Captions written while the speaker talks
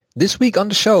This week on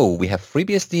the show, we have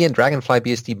FreeBSD and Dragonfly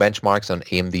BSD benchmarks on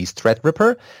AMD's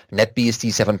Threadripper. NetBSD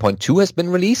 7.2 has been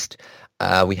released.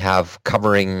 We have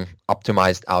covering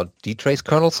optimized out dtrace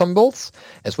kernel symbols,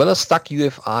 as well as stuck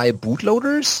UEFI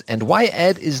bootloaders, and why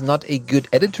Ed is not a good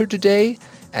editor today.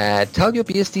 Tell your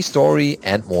BSD story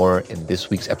and more in this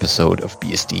week's episode of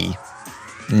BSD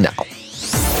Now.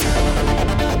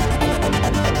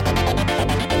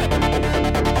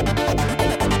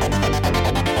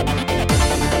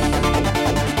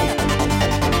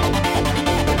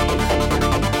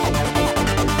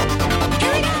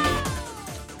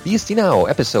 BSD Now,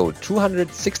 episode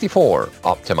 264,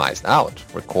 Optimized Out,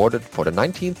 recorded for the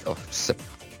 19th of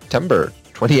September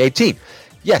 2018.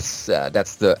 Yes,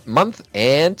 that's the month,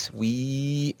 and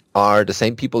we are the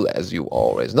same people as you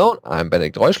always know. I'm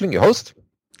Benedikt Reuschling, your host.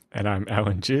 And I'm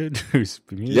Alan Jid, who's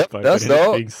being just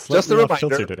a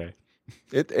reminder today.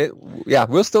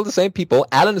 We're still the same people.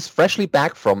 Alan is freshly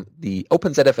back from the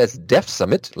OpenZFS Dev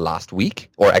Summit last week,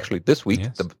 or actually this week,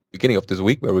 yes. The beginning of this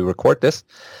week where we record this.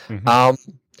 Mm-hmm.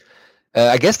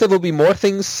 I guess there will be more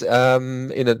things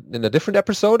in a different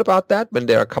episode about that when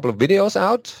there are a couple of videos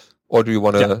out. Or do you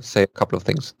want to say a couple of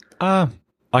things? I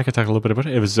could talk a little bit about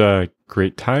it. It was a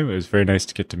great time. It was very nice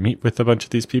to get to meet with a bunch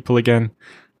of these people again.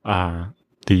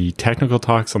 The technical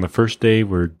talks on the first day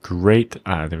were great.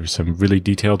 There were some really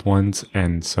detailed ones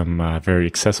and some very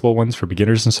accessible ones for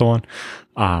beginners and so on.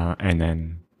 And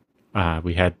then I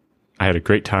had a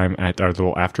great time at our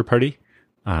little after party.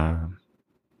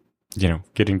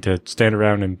 Getting to stand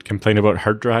around and complain about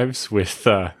hard drives with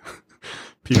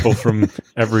people from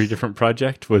every different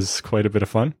project was quite a bit of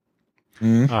fun.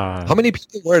 How many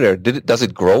people were there? Does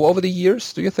it grow over the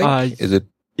years, do you think? Is it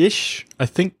ish? I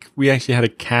think we actually had a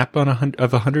cap on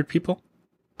 100 people.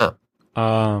 Oh.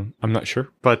 I'm not sure.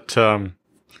 But so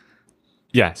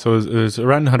it was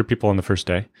around 100 people on the first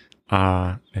day.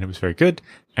 And it was very good.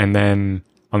 And then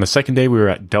on the second day, we were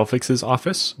at Delphix's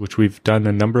office, which we've done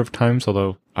a number of times,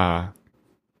 although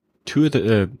two of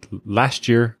the last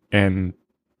year and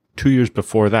 2 years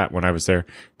before that, when I was there,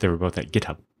 they were both at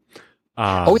GitHub.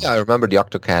 I remember the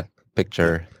Octocat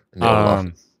picture.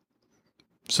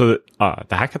 So the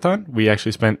hackathon, we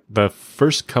actually spent the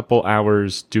first couple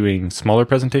hours doing smaller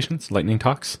presentations, lightning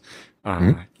talks,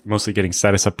 mostly getting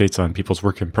status updates on people's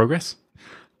work in progress,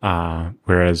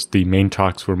 whereas the main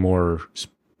talks were more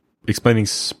explaining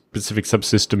specific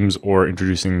subsystems or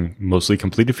introducing mostly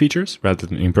completed features rather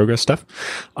than in progress stuff.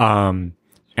 And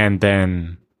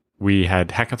then we had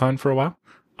hackathon for a while.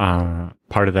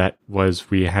 Part of that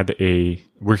was we had a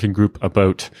working group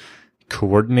about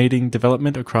coordinating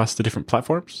development across the different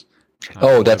platforms.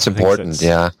 That's important.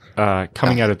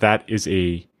 Coming out of that is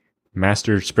a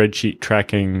master spreadsheet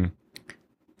tracking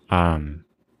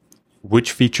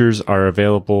which features are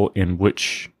available in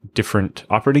which different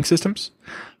operating systems.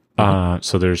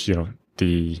 So there's,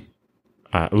 the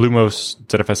Illumos,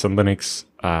 ZFS on Linux,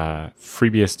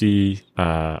 FreeBSD,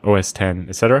 OS X,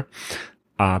 etc.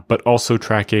 But also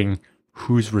tracking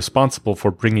who's responsible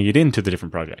for bringing it into the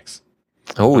different projects.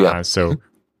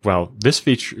 This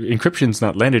feature, encryption's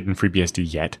not landed in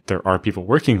FreeBSD yet. There are people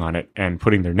working on it, and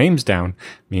putting their names down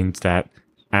means that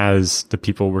as the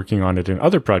people working on it in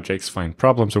other projects find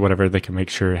problems or whatever, they can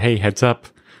make sure, hey, heads up,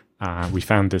 we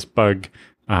found this bug.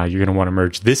 You're going to want to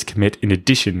merge this commit in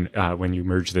addition when you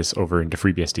merge this over into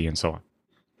FreeBSD and so on.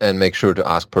 And make sure to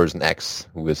ask person X,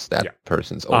 who is that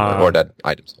person's owner or that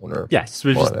item's owner. Yes,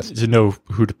 just to know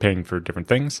who to ping for different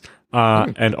things.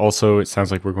 And also, it sounds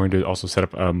like we're going to also set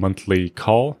up a monthly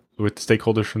call with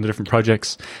stakeholders from the different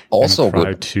projects. Also and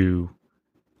try to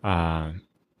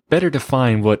better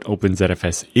define what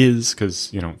OpenZFS is,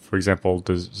 because, for example,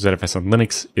 the ZFS on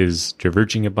Linux is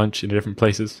diverging a bunch in different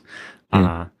places.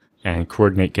 And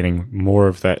coordinate getting more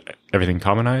of that, everything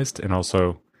commonized, and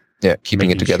also keeping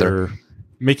it together.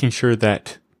 Making sure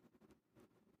that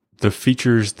the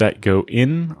features that go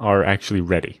in are actually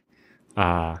ready,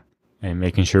 and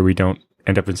making sure we don't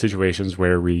end up in situations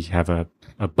where we have a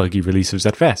buggy release of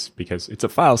ZFS, because it's a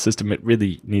file system. It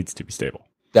really needs to be stable.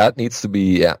 That needs to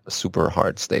be super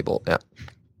hard stable. Good.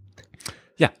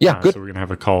 So we're going to have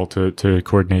a call to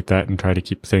coordinate that and try to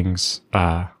keep things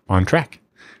on track.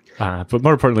 But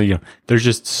more importantly, there's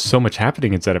just so much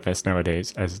happening in ZFS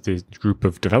nowadays as the group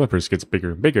of developers gets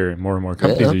bigger and bigger, and more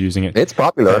companies are using it. It's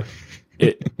popular.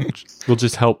 It will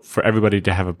just help for everybody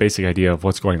to have a basic idea of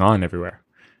what's going on everywhere,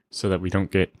 so that we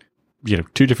don't get,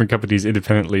 two different companies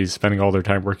independently spending all their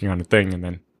time working on a thing, and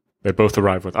then they both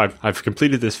arrive with, I've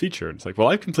completed this feature. And it's like, well,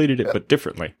 I've completed it, but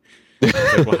differently.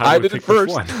 Like, well, I did it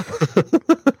first.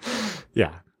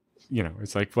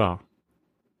 It's like, well,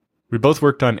 we both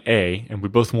worked on A and we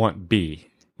both want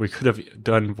B. we could have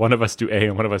done one of us do A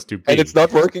and one of us do B. And it's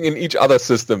not working in each other's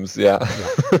systems. Yeah.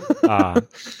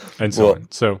 And so on.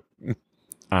 So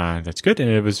that's good. And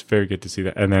it was very good to see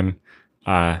that. And then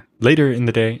later in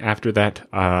the day after that,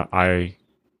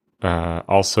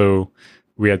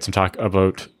 we had some talk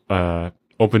about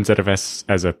OpenZFS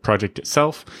as a project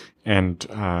itself and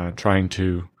trying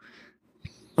to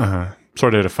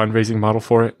sort out a fundraising model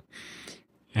for it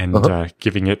and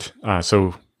giving it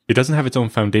so it doesn't have its own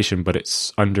foundation, but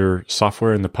it's under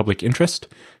software in the public interest,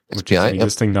 which is an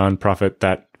existing nonprofit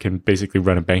that can basically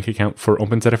run a bank account for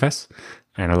OpenZFS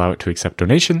and allow it to accept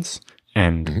donations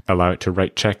and allow it to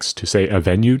write checks to, say, a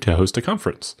venue to host a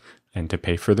conference and to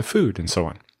pay for the food and so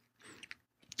on.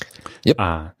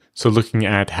 Yep. So looking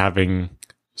at having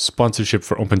sponsorship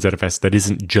for OpenZFS that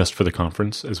isn't just for the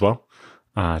conference as well,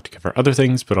 to cover other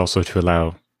things, but also to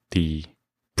allow the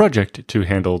project to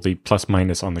handle the plus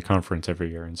minus on the conference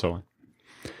every year and so on.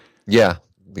 Yeah,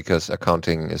 because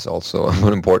accounting is also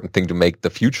an important thing to make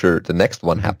the next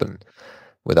one happen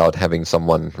without having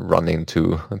someone run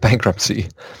into bankruptcy.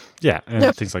 Yeah,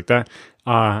 and things like that.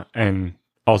 And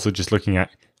also just looking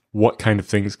at what kind of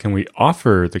things can we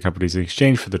offer the companies in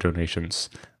exchange for the donations,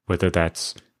 whether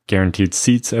that's guaranteed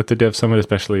seats at the Dev Summit,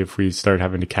 especially if we start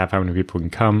having to cap how many people can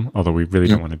come, although we really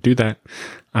don't want to do that.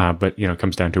 But, it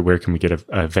comes down to where can we get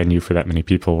a venue for that many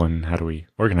people and how do we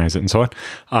organize it and so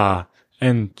on.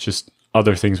 And just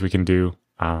other things we can do,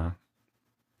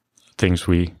 things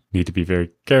we need to be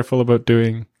very careful about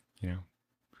doing,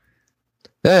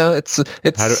 Yeah, it's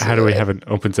how do we have an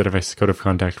OpenZFS code of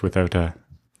conduct without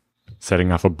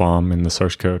setting off a bomb in the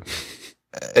source code?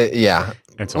 Yeah.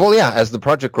 And so well, yeah, as the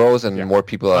project grows and more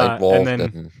people are involved. And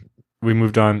then we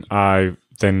moved on. I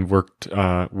then worked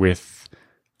with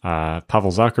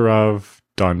Pavel Zakharov,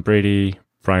 Don Brady,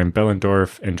 Brian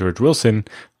Bellendorf, and George Wilson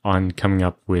on coming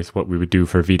up with what we would do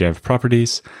for VDEV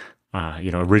properties.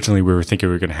 Originally we were thinking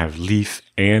we were going to have Leaf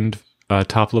and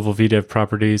top-level VDEV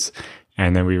properties.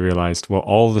 And then we realized, well,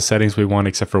 all the settings we want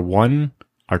except for one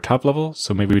are top-level,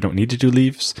 so maybe we don't need to do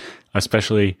Leafs,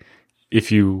 especially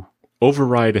if you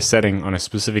override a setting on a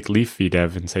specific Leaf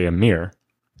VDEV and say a mirror,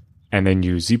 and then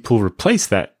you zpool replace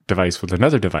that device with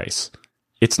another device,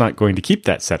 it's not going to keep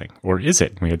that setting, or is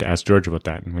it? We had to ask George about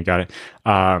that, and we got it.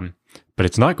 But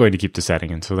it's not going to keep the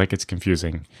setting, and so that gets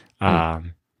confusing.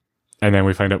 And then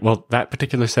we find out, well, that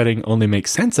particular setting only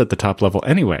makes sense at the top level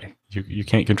anyway. You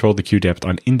can't control the queue depth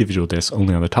on individual disks,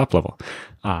 only on the top level.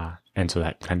 And so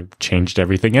that kind of changed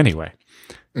everything anyway.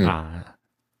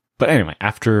 But anyway,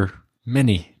 after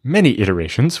many, many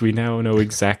iterations, we now know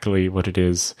exactly what it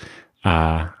is,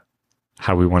 how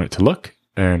we want it to look,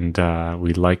 and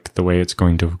we liked the way it's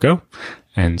going to go.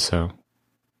 And so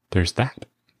there's that.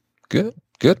 Good.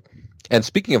 And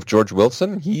speaking of George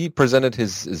Wilson, he presented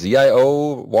his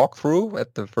ZIO walkthrough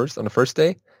on the first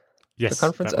day of the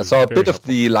conference. I saw a bit of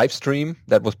the live stream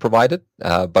that was provided,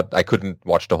 but I couldn't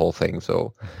watch the whole thing,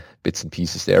 so bits and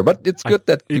pieces there. But it's good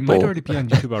that people... It might already be on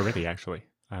YouTube already, actually.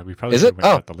 We probably should have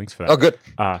got the links for that. Oh, good.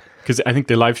 Because I think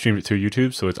they live streamed it through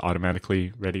YouTube, so it's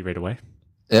automatically ready right away.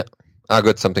 Yeah.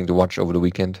 Good. Something to watch over the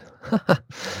weekend.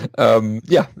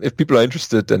 If people are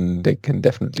interested, then they can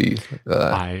definitely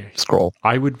scroll.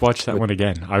 I would watch that one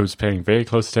again. I was paying very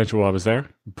close attention while I was there,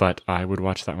 but I would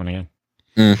watch that one again.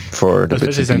 For the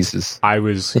bits and pieces. I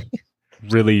was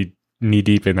really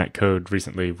knee-deep in that code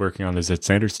recently working on the Z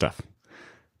standard stuff.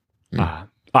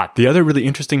 The other really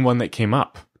interesting one that came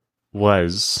up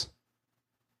was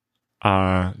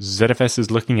ZFS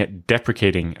is looking at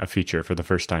deprecating a feature for the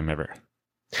first time ever.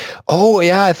 Oh,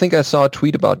 yeah, I think I saw a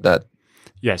tweet about that.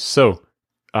 Yes, so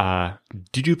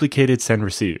deduplicated send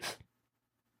receive.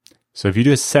 So if you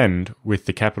do a send with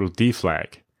the capital D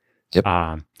flag,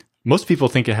 most people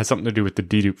think it has something to do with the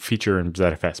dedupe feature in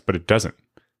ZFS, but it doesn't.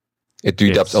 It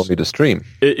dedupes only the stream.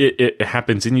 It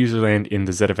happens in userland in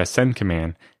the ZFS send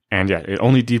command, and it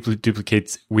only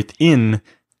duplicates within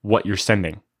what you're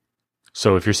sending.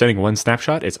 So if you're sending one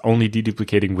snapshot, it's only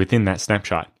deduplicating within that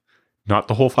snapshot, not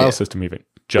the whole file system even,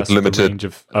 just the range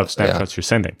of snapshots you're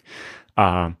sending.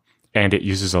 And it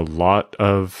uses a lot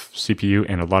of CPU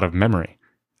and a lot of memory.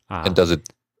 And does it?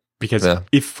 Because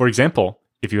if, for example,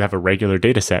 if you have a regular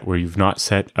data set where you've not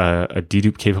set a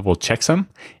dedupe capable checksum,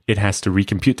 it has to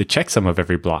recompute the checksum of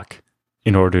every block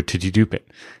in order to dedupe it.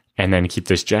 And then keep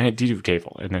this giant dedupe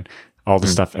table and then all the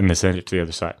stuff and then send it to the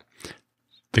other side.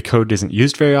 The code isn't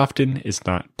used very often, it's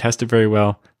not tested very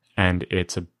well, and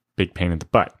it's a big pain in the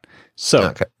butt.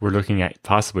 So we're looking at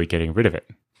possibly getting rid of it.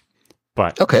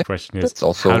 But the question is,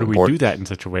 how do we do that in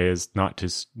such a way as not to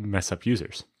mess up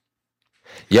users?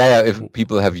 Yeah, if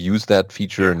people have used that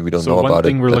feature and we don't know about it. So one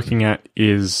thing we're looking at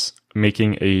is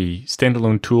making a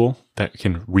standalone tool that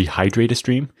can rehydrate a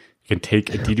stream. You can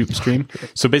take a dedupe stream.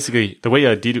 So basically, the way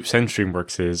a dedupe send stream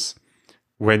works is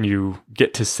when you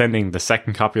get to sending the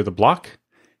second copy of the block,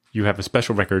 you have a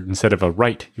special record. Instead of a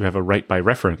write, you have a write by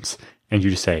reference. And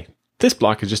you just say, this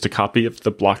block is just a copy of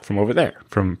the block from over there,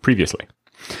 from previously.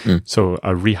 So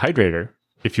a rehydrator,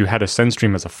 if you had a send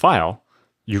stream as a file,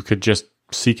 you could just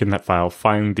seek in that file,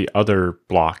 find the other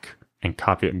block, and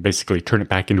copy it and basically turn it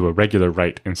back into a regular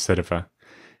write instead of a...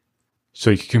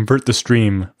 So you can convert the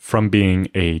stream from being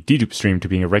a dedupe stream to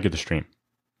being a regular stream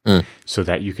so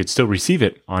that you could still receive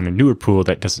it on a newer pool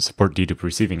that doesn't support dedupe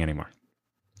receiving anymore.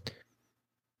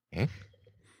 Okay.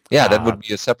 Yeah, that would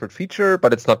be a separate feature,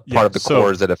 but it's not part of the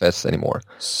core ZFS anymore.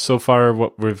 So far,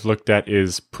 what we've looked at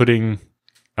is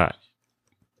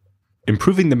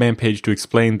improving the man page to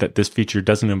explain that this feature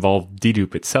doesn't involve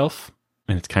dedupe itself,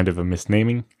 and it's kind of a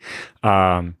misnaming,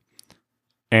 and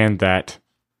that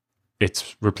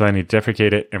we're planning to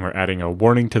deprecate it, and we're adding a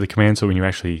warning to the command, so when you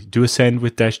actually do a send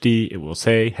with -d, it will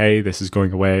say, hey, this is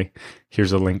going away.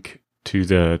 Here's a link to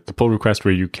the pull request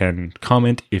where you can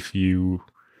comment if you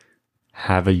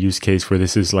have a use case where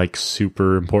this is like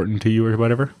super important to you or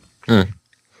whatever.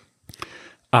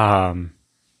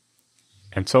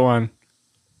 And so on.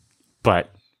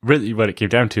 But really what it came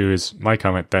down to is my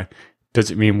comment that does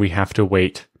it mean we have to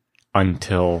wait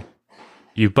until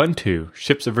Ubuntu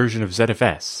ships a version of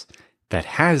ZFS that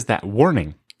has that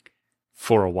warning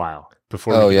for a while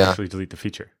before we can actually delete the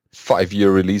feature?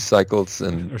 5-year release cycles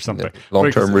and or something.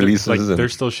 Long-term releases. Like they're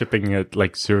still shipping at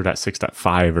like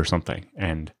 0.6.5 or something.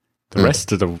 And the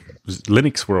rest of the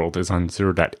Linux world is on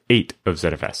 0.8 of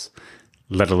ZFS,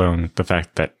 let alone the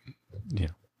fact that,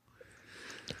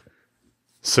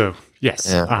 So,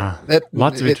 yes,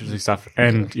 lots of interesting stuff.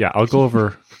 And I'll go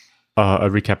over a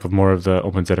recap of more of the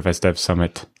OpenZFS Dev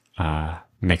Summit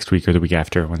next week or the week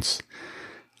after once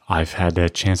I've had a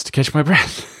chance to catch my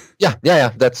breath. Yeah,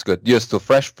 that's good. You're still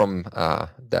fresh from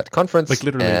that conference. Like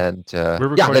literally. And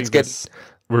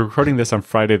we're recording this on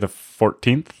Friday the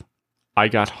 14th. I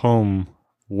got home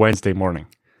Wednesday morning.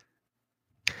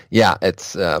 Yeah,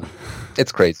 it's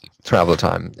crazy travel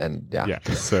time, and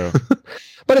so.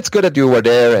 But it's good that you were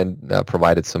there and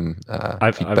provided some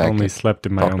I've feedback. only slept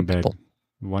in my own bed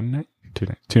one night,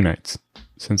 two nights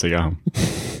since I got home.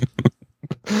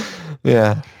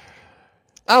 Yeah.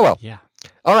 Oh well. Yeah.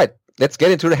 All right. Let's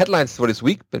get into the headlines for this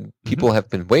week. People have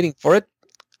been waiting for it.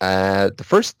 The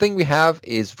first thing we have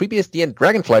is FreeBSD and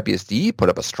Dragonfly BSD put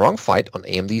up a strong fight on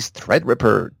AMD's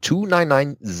Threadripper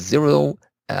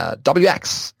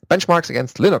 2990WX benchmarks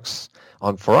against Linux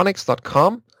on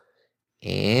Phoronix.com.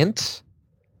 And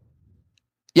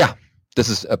this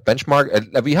is a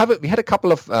benchmark. We had a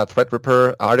couple of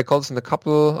Threadripper articles in a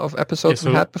couple of episodes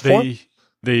we had before.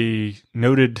 They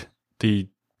noted the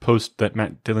post that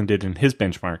Matt Dillon did in his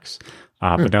benchmarks,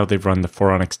 but now they've run the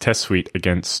Phoronix test suite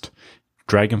against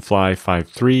Dragonfly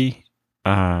 5.3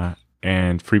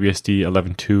 and FreeBSD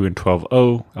 11.2 and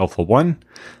 12.0 Alpha 1,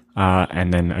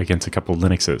 and then against a couple of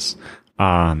Linuxes.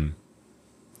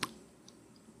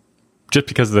 Just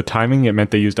because of the timing, it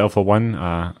meant they used Alpha 1.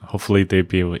 Hopefully they'd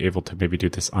be able to maybe do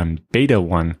this on Beta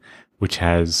 1, which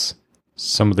has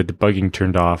some of the debugging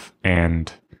turned off,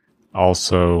 and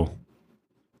also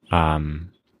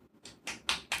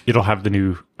it'll have the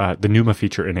new the NUMA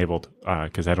feature enabled,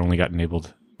 because that only got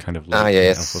enabled kind of late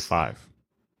in Alpha 5.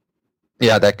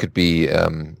 Yeah, that could be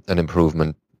an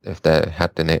improvement if they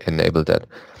had enabled that.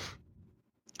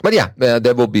 But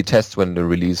there will be tests when the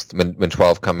release when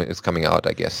 12 is coming out,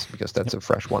 I guess, because that's a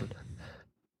fresh one.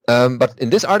 But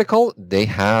in this article, they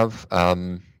have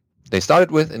they started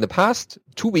with, in the past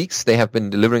 2 weeks, they have been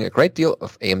delivering a great deal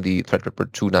of AMD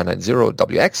Threadripper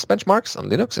 2990WX benchmarks on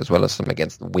Linux, as well as some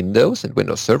against Windows and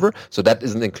Windows Server. So that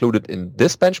isn't included in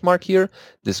this benchmark here.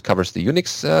 This covers the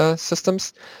Unix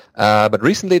systems. But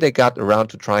recently they got around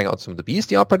to trying out some of the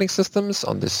BSD operating systems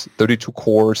on this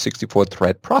 32-core,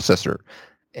 64-thread processor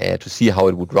to see how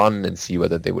it would run and see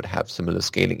whether they would have similar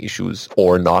scaling issues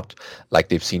or not, like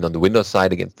they've seen on the Windows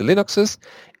side against the Linuxes.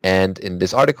 And in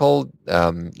this article,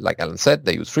 like Alan said,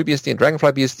 they use FreeBSD and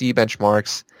Dragonfly BSD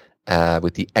benchmarks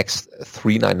with the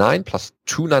X399 plus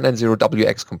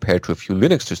 2990WX compared to a few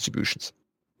Linux distributions.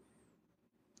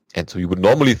 And so you would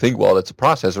normally think, well, it's a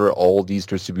processor, all these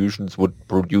distributions would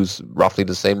produce roughly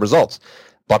the same results.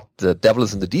 But the devil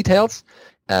is in the details.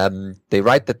 They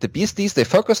write that the BSDs they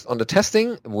focused on the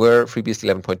testing were FreeBSD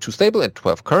 11.2 stable and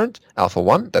 12 current, Alpha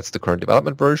 1. That's the current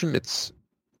development version. It's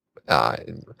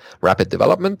in rapid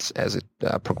development as it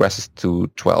progresses to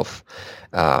 12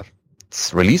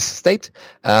 its release state.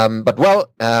 As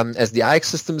the IX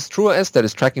system is TrueOS that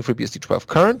is tracking FreeBSD 12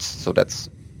 current, so that's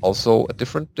also a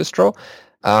different distro.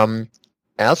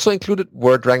 Also included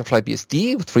were Dragonfly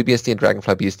BSD, with FreeBSD and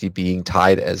Dragonfly BSD being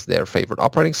tied as their favorite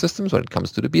operating systems when it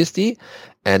comes to the BSD.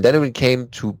 And then when it came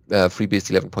to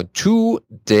FreeBSD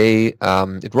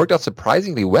 11.2, it worked out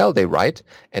surprisingly well, they write,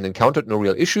 and encountered no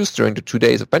real issues during the 2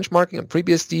 days of benchmarking on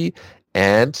FreeBSD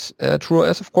and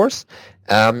TrueOS, of course.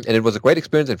 And it was a great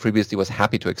experience, and FreeBSD was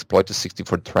happy to exploit the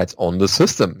 64 threads on the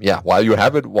system. Yeah, while you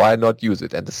have it, why not use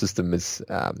it? And the system is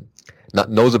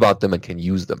knows about them and can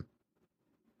use them.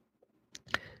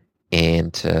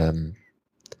 And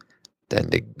then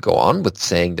they go on with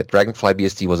saying that Dragonfly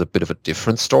BSD was a bit of a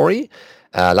different story.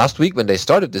 Last week, when they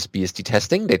started this BSD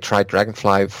testing, they tried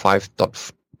Dragonfly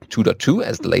 5.2.2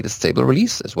 as the latest stable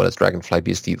release, as well as Dragonfly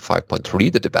BSD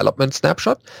 5.3, the development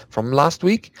snapshot from last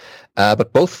week.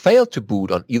 But both failed to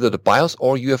boot on either the BIOS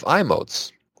or UFI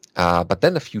modes. But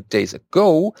then a few days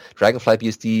ago, Dragonfly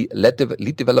BSD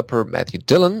lead developer Matthew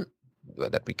Dillon,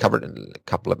 that we covered in a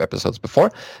couple of episodes before,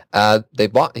 he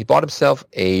bought himself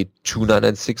a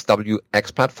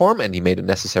 2996WX platform, and he made the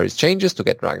necessary changes to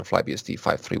get Dragonfly BSD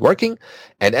 5.3 working,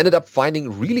 and ended up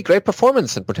finding really great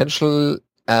performance and potential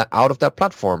out of that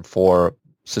platform for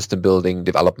system building,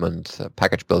 development,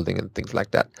 package building, and things like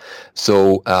that.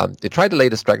 So they tried the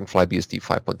latest Dragonfly BSD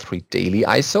 5.3 daily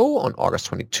ISO on August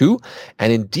 22,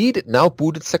 and indeed it now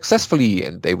booted successfully,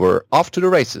 and they were off to the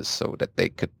races so that they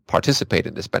could participate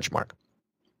in this benchmark.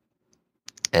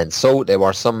 And so there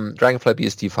were some Dragonfly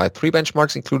BSD 5.3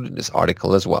 benchmarks included in this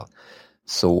article as well.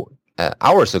 So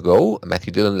hours ago,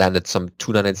 Matthew Dillon landed some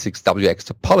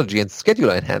 2996WX topology and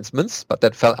scheduler enhancements, but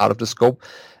that fell out of the scope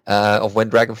of when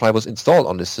Dragonfly was installed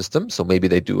on this system. So maybe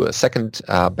they do a second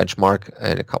benchmark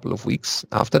in a couple of weeks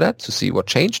after that to see what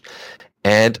changed.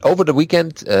 And over the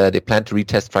weekend, they plan to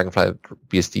retest Dragonfly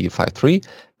BSD 5.3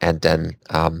 and then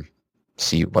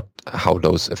see how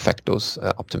those affect those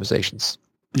optimizations.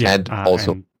 Yeah, and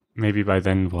also and maybe by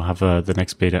then we'll have the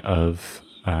next beta of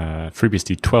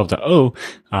FreeBSD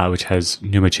 12.0, which has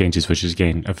NUMA changes, which is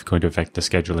again going to affect the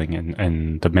scheduling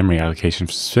and the memory allocation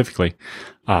specifically.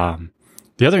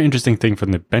 The other interesting thing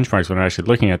from the benchmarks when I'm actually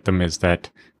looking at them is that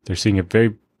they're seeing a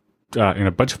very in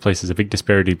a bunch of places a big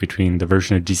disparity between the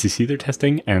version of GCC they're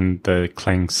testing and the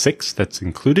Clang 6 that's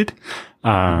included.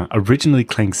 Originally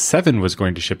Clang 7 was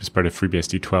going to ship as part of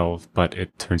FreeBSD 12, but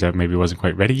it turns out maybe it wasn't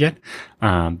quite ready yet.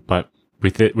 But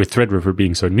with Threadripper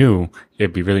being so new,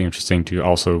 it'd be really interesting to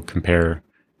also compare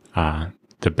the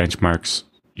benchmarks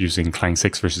using Clang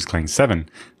 6 versus Clang 7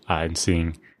 and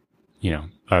seeing,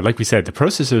 like we said, the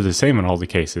processors are the same in all the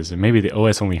cases, and maybe the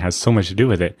OS only has so much to do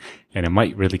with it, and it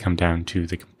might really come down to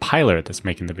the compiler that's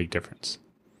making the big difference.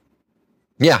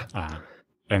 Yeah.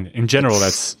 And in general,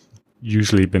 that's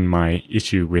usually been my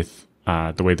issue with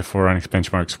the way the Phoronix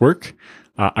benchmarks work.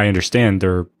 I understand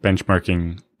they're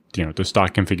benchmarking, the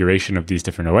stock configuration of these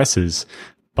different OSs,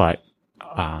 but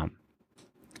to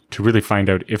really find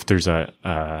out if there's a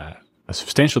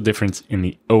substantial difference in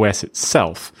the OS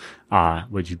itself,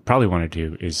 what you'd probably want to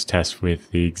do is test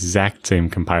with the exact same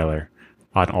compiler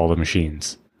on all the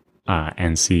machines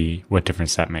and see what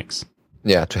difference that makes.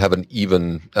 Yeah, to have an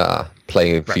even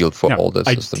playing field for all the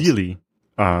systems. Ideally,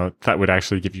 that would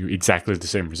actually give you exactly the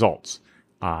same results.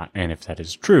 And if that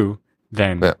is true,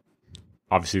 then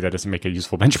obviously that doesn't make a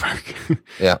useful benchmark.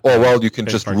 Yeah, or well, you can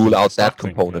just rule out that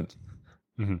component.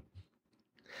 Mm-hmm.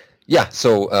 Yeah,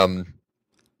 so...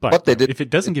 But they did if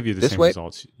it doesn't give you the same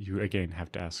results, you again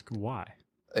have to ask why.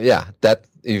 Yeah, that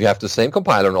you have the same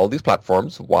compiler on all these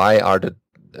platforms. Why are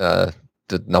the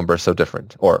numbers so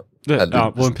different? Or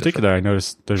in particular, I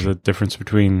noticed there's a difference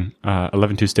between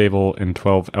 11.2 stable and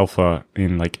 12 alpha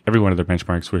in like every one of their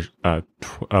benchmarks, where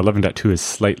 11.2 is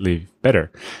slightly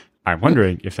better. I'm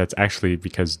wondering if that's actually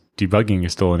because debugging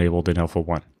is still enabled in alpha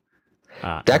 1.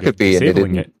 That could be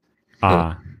disabling it.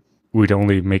 Would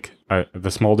only make the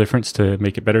small difference to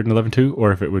make it better than 11.2,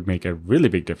 or if it would make a really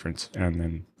big difference, and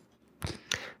then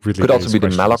really could also be the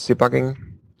malloc debugging.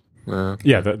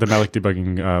 Yeah, the malloc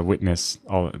debugging, witness,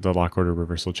 all the lock order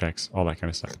reversal checks, all that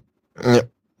kind of stuff. Yeah,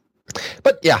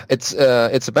 but yeah, it's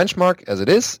a benchmark as it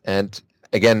is, and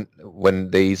again, when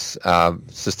these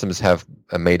systems have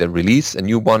made a release, a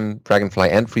new one, Dragonfly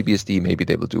and FreeBSD, maybe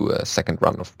they will do a second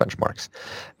run of benchmarks.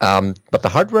 But the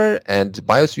hardware and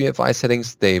BIOS UEFI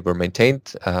settings, they were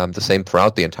maintained the same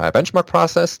throughout the entire benchmark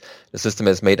process. The system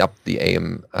has made up of the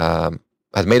AMD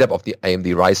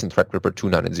Ryzen Threadripper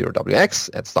 290WX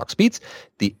at stock speeds,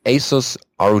 the Asus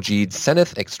ROG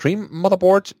Zenith Extreme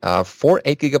motherboard, 4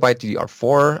 8GB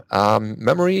DDR4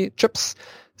 memory chips,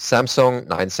 Samsung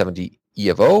 970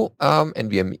 EFO,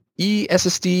 NVMe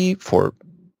SSD for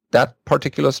that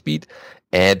particular speed,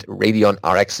 and Radeon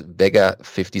RX Vega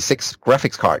 56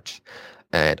 graphics card.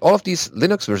 And all of these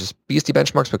Linux versus BSD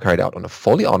benchmarks were carried out on a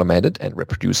fully automated and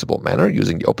reproducible manner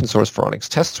using the open source Phoronix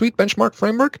Test Suite benchmark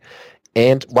framework.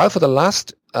 And while for the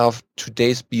last of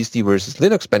today's BSD versus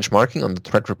Linux benchmarking on the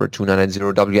Threadripper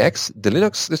 2990WX, the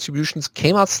Linux distributions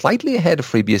came out slightly ahead of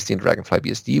FreeBSD and Dragonfly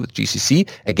BSD with GCC.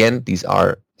 Again, these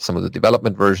are some of the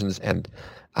development versions, and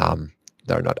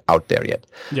they're not out there yet.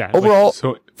 Yeah. Overall,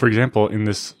 so for example, in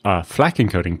this FLAC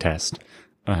encoding test,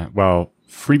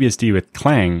 FreeBSD with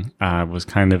Clang was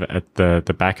kind of at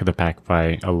the back of the pack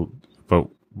by about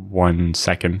 1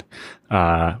 second.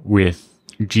 With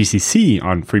GCC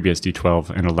on FreeBSD 12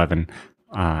 and 11,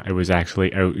 it was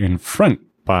actually out in front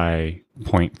by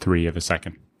 0.3 of a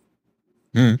second.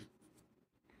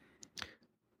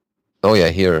 Oh yeah,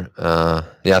 here.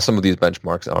 Some of these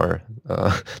benchmarks are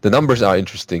the numbers are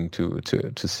interesting to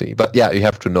see. But yeah, you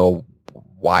have to know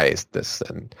why is this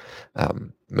and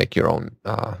make your own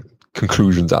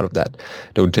conclusions out of that.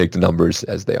 Don't take the numbers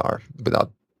as they are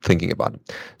without thinking about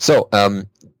it. So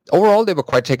overall, they were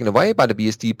quite taken away by the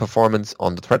BSD performance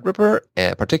on the Threadripper,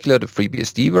 particularly the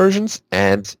FreeBSD versions.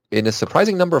 And in a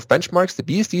surprising number of benchmarks, the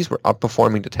BSDs were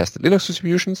outperforming the tested Linux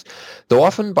distributions, though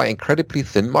often by incredibly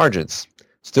thin margins.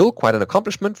 Still quite an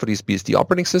accomplishment for these BSD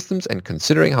operating systems, and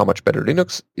considering how much better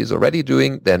Linux is already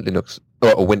doing than Linux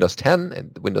or Windows 10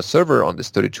 and Windows Server on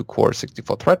this 32-core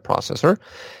 64-thread processor.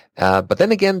 But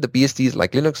then again, the BSDs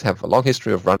like Linux have a long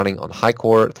history of running on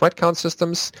high-core thread count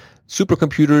systems,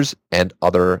 supercomputers, and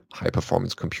other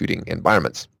high-performance computing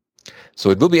environments. So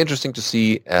it will be interesting to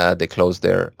see, they close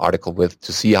their article with,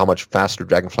 to see how much faster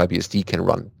Dragonfly BSD can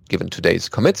run given today's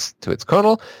commits to its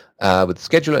kernel, with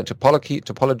scheduler and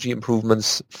topology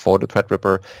improvements for the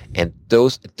Threadripper. And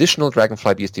those additional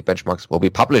Dragonfly BSD benchmarks will be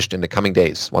published in the coming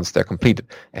days once they're completed.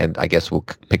 And I guess we'll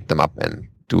pick them up and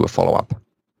do a follow-up.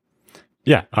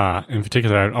 Yeah, in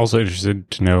particular, I'm also interested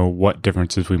to know what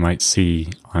differences we might see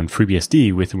on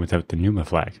FreeBSD with and without the NUMA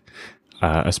flag,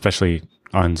 especially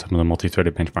on some of the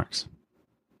multi-threaded benchmarks.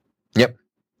 Yep.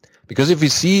 Because if we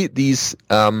see these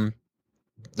bad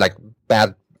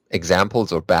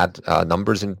examples or bad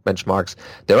numbers in benchmarks,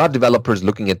 there are developers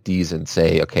looking at these and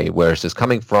say, okay, where is this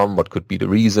coming from? What could be the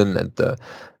reason? And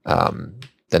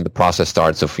then the process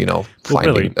starts of,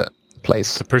 finding the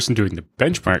place. The person doing the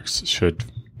benchmarks should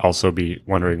also be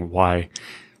wondering why,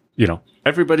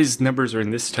 everybody's numbers are in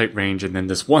this type range and then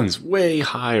this one's way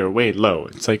high or way low.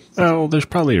 It's like, well, there's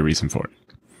probably a reason for it.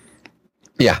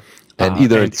 Yeah. And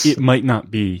it might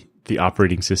not be the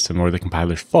operating system or the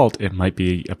compiler's fault. It might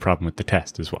be a problem with the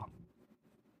test as well.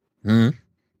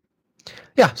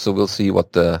 Yeah, so we'll see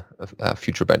what the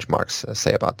future benchmarks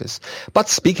say about this. But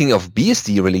speaking of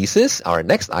BSD releases, our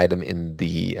next item in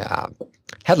the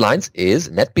headlines is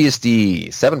NetBSD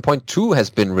 7.2 has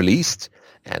been released,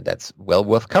 and that's well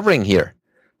worth covering here.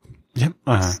 Yep.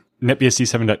 NetBSD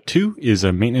 7.2 is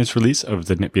a maintenance release of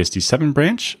the NetBSD 7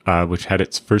 branch, which had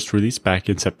its first release back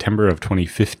in September of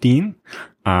 2015.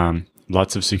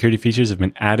 Lots of security features have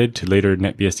been added to later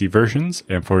NetBSD versions,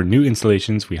 and for new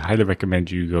installations, we highly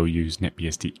recommend you go use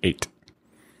NetBSD 8.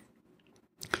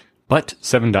 But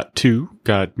 7.2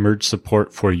 got merge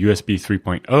support for USB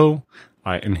 3.0,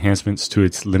 enhancements to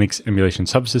its Linux emulation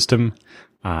subsystem,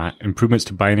 improvements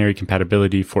to binary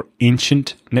compatibility for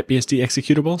ancient NetBSD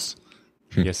executables.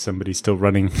 I guess somebody's still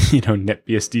running,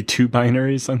 NetBSD 2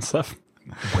 binaries on stuff.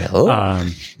 Well,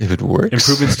 if it works.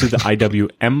 Improvements to the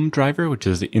IWM driver, which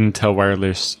is the Intel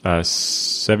Wireless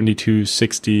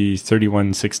 7260,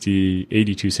 3160,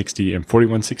 8260, and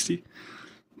 4160.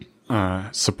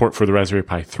 Support for the Raspberry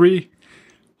Pi 3.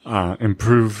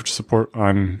 Improved support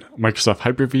on Microsoft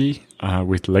Hyper-V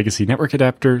with legacy network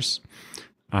adapters.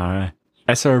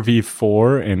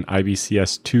 SRv4 and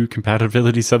IBCS2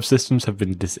 compatibility subsystems have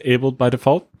been disabled by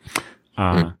default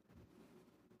on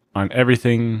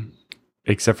everything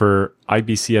except for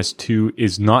IBCS2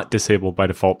 is not disabled by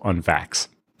default on VAX.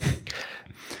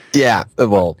 Yeah,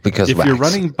 well, because if you're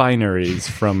running binaries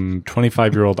from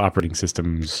 25-year-old operating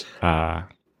systems, at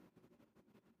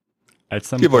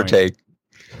some give point, or take,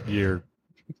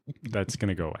 that's going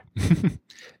to go away.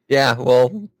 Yeah,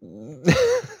 well,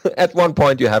 at one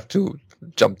point you have to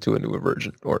jump to a newer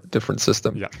version or a different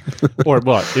system. Yeah. Or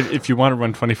if you want to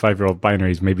run 25-year-old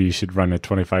binaries, maybe you should run a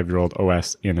 25-year-old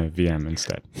OS in a VM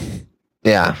instead.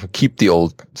 Yeah, keep the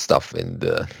old stuff in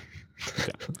the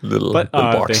little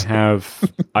box. They have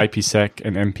IPsec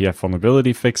and MPF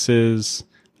vulnerability fixes,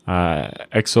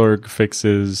 Xorg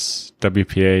fixes,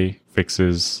 WPA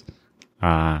fixes,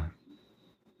 a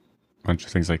bunch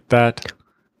of things like that.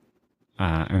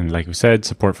 And like we said,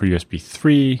 support for USB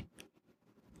 3.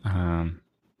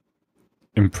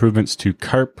 improvements to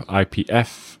CARP,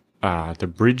 IPF, the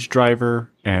bridge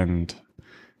driver, and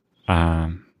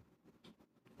a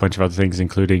bunch of other things,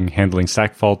 including handling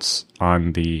stack faults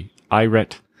on the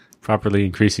iRET properly,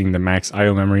 increasing the max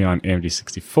IO memory on AMD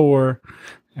 64,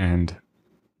 and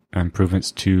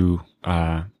improvements to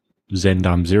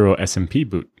ZenDOM 0 SMP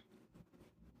boot.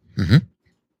 Mm-hmm.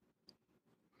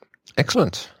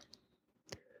 Excellent.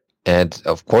 And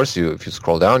of course, if you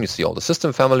scroll down, you see all the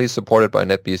system families supported by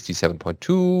NetBSD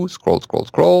 7.2.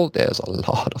 Scroll. There's a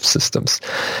lot of systems.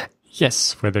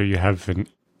 Yes, whether you have an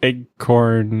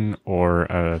Acorn or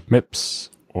a MIPS,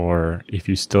 or if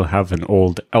you still have an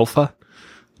old Alpha,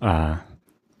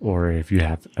 or if you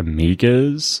have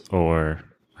Amigas, or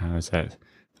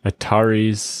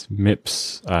Ataris,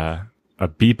 MIPS, a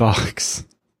B-Box.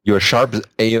 Your Sharp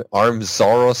ARM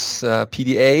Zoros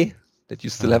PDA that you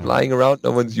still have lying around,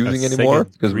 no one's using anymore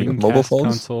because we have mobile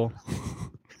phones. Console.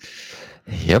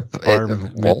 Yep.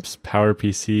 ARM, MIPS,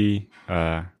 PowerPC,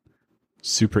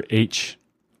 Super H.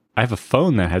 I have a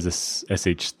phone that has a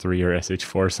SH3 or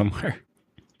SH4 somewhere.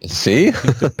 See?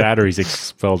 The battery's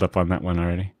expelled up on that one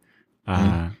already.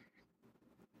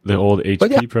 The old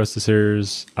HP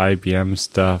processors, IBM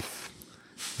stuff,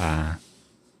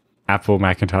 Apple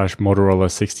Macintosh, Motorola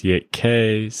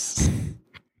 68Ks.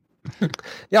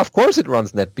 Yeah, of course it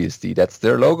runs NetBSD. That's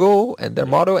their logo and their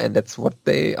motto, and that's what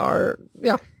they are.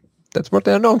 Yeah, that's what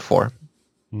they're known for.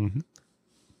 Mm-hmm.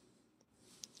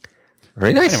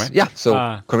 Very nice. Anyway, yeah,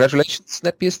 so congratulations,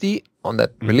 NetBSD, on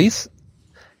that release.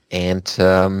 And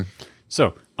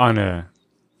so in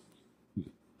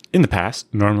the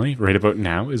past, normally, right about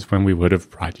now, is when we would have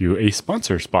brought you a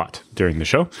sponsor spot during the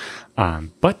show.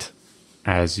 But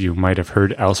as you might have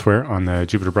heard elsewhere on the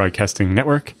Jupiter Broadcasting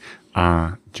Network,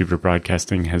 Jupiter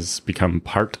Broadcasting has become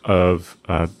part of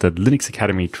the Linux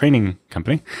Academy training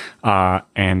company.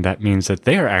 And that means that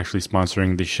they are actually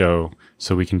sponsoring the show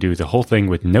so we can do the whole thing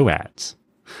with no ads.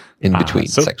 In between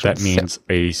so sections. That means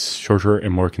a shorter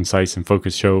and more concise and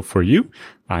focused show for you.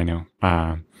 I know.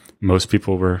 Most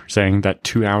people were saying that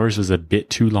 2 hours was a bit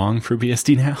too long for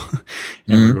BSD now.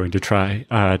 And we're going to try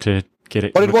to get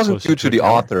it. But it wasn't due to the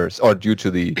authors or due to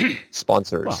the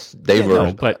sponsors. Well, they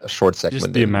were but a short segment.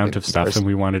 Just the amount of stuff, and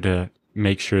we wanted to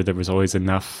make sure there was always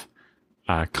enough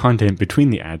content between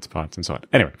the ad spots and so on.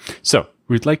 Anyway, so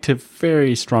we'd like to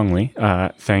very strongly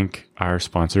thank our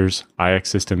sponsors, IX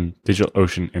System,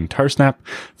 DigitalOcean, and Tarsnap,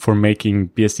 for making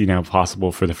BSD Now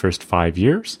possible for the first 5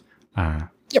 years.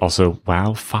 Also,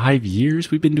 wow, 5 years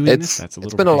we've been doing this? That's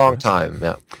it's been a long time,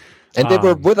 yeah. And they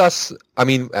were with us, with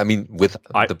the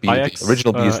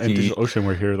original BSD. And DigitalOcean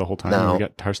were here the whole time. And we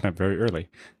got Tarsnap very early.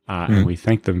 And we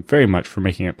thank them very much for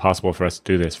making it possible for us to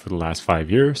do this for the last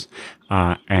 5 years.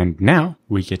 And now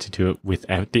we get to do it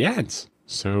without the ads.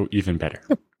 So even better.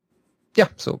 Yeah,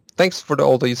 so thanks for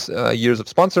all these years of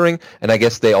sponsoring. And I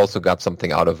guess they also got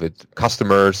something out of it.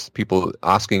 Customers, people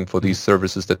asking for these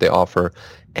services that they offer.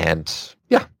 And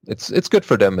yeah, it's good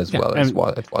for them as well as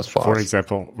what it was for us. For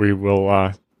example, we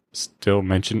will still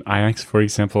mention IX, for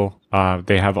example.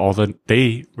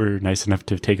 They were nice enough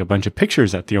to take a bunch of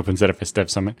pictures at the OpenZFS Dev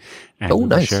Summit. And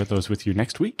we'll share those with you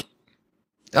next week.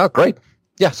 Oh, great.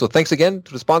 Yeah, so thanks again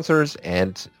to the sponsors.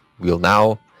 And we'll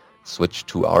now switch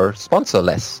to our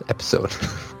sponsor-less episode.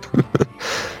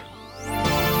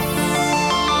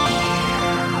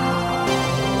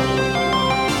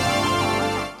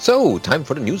 So, time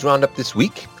for the news roundup this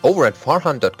week. Over at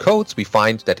farhan.codes, we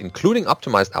find that including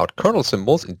optimized out kernel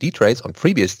symbols in dtrace on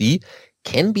FreeBSD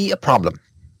can be a problem.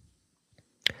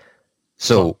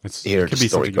 So, here the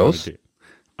story goes.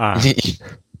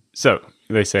 So,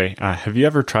 they say, have you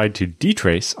ever tried to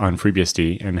dtrace on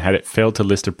FreeBSD and had it fail to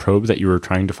list a probe that you were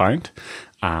trying to find?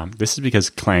 This is because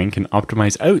Clang can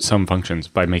optimize out some functions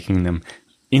by making them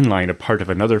inline a part of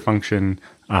another function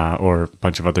or a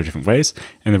bunch of other different ways.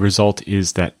 And the result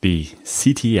is that the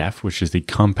CTF, which is the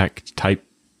compact type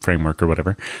framework or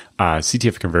whatever,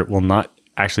 CTF convert will not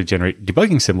actually generate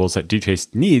debugging symbols that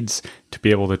dtrace needs to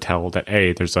be able to tell that,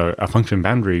 A, there's a function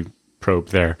boundary probe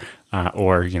there,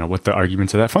 or what the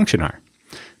arguments of that function are.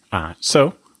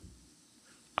 So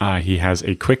he has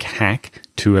a quick hack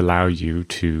to allow you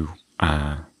to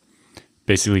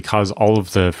basically cause all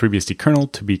of the FreeBSD kernel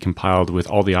to be compiled with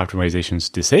all the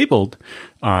optimizations disabled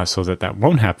so that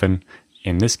won't happen.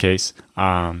 In this case,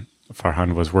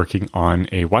 Farhan was working on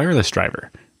a wireless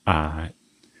driver. I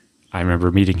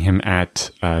remember meeting him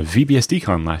at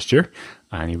VBSDCon last year,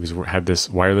 and he had this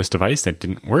wireless device that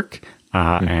didn't work,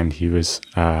 and he was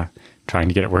trying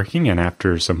to get it working, and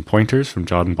after some pointers from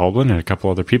John Baldwin and a couple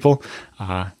other people,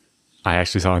 I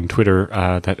actually saw on Twitter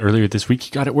that earlier this week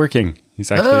he got it working.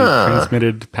 He's actually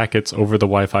transmitted packets over the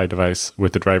Wi-Fi device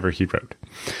with the driver he wrote.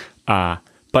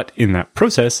 But in that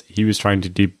process, he was trying to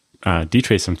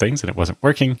detrace some things, and it wasn't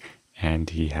working, and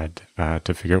he had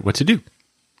to figure out what to do.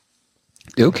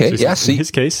 Okay, so in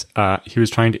his case, he was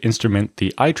trying to instrument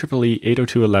the IEEE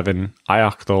 802.11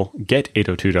 ioctl get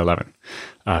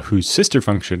 802.11, whose sister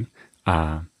function,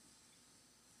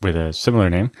 with a similar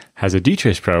name, has a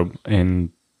dtrace probe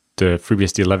in the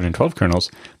FreeBSD 11 and 12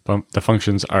 kernels, but the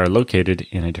functions are located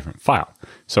in a different file.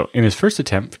 So in his first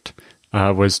attempt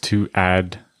was to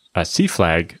add a C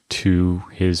flag to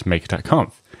his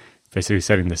make.conf, basically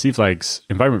setting the C flag's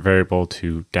environment variable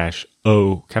to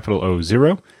 -O, capital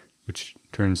O0, which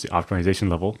turns the optimization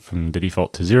level from the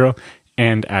default to 0,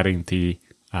 and adding the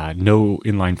no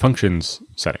inline functions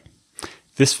setting.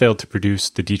 This failed to produce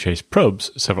the dtrace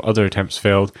probes. Several other attempts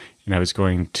failed, and I was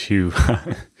going to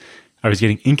I was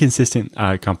getting inconsistent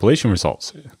compilation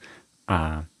results.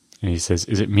 And he says,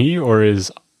 is it me, or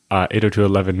is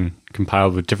 802.11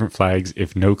 compiled with different flags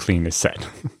if no clean is set?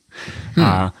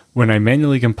 When I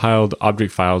manually compiled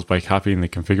object files by copying the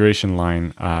configuration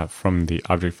line from the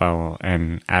object file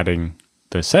and adding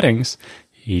the settings,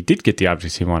 he did get the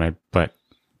objects he wanted, but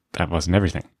that wasn't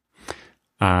everything.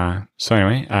 So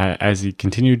anyway, as he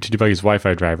continued to debug his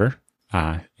Wi-Fi driver,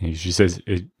 he says,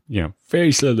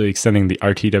 very slowly extending the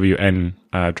RTWN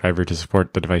driver to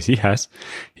support the device he has,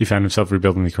 he found himself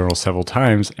rebuilding the kernel several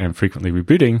times and frequently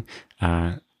rebooting.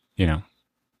 Why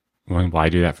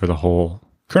do that for the whole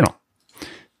kernel?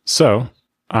 So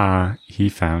he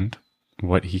found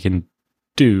what he can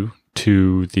do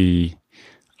to the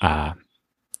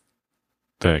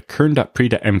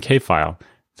kern.pre.mk file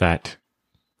that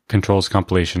controls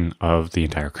compilation of the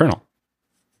entire kernel.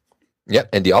 Yeah,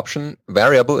 and the option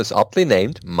variable is aptly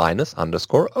named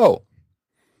 -_o.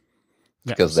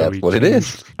 Because that's what it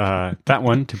is. That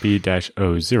one to be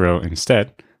 -O0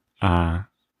 instead.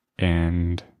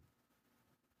 And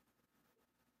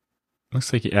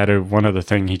looks like he added one other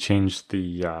thing. He changed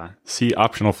the C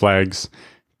optional flags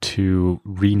to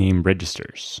rename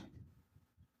registers.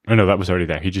 Oh, no, that was already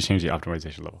there. He just changed the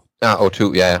optimization level.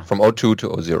 O2, yeah, from O2 to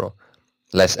O0.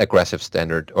 Less aggressive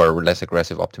standard or less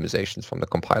aggressive optimizations from the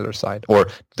compiler side, or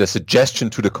the suggestion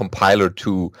to the compiler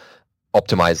to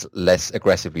optimize less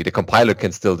aggressively. The compiler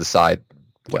can still decide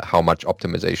how much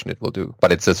optimization it will do,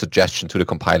 but it's a suggestion to the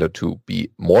compiler to be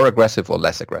more aggressive or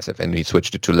less aggressive, and he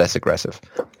switched it to less aggressive.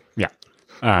 Yeah.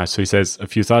 So he says, a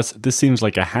few thoughts. This seems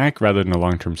like a hack rather than a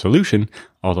long-term solution,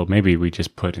 although maybe we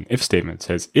just put an if statement that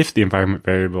says if the environment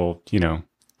variable,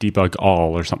 debug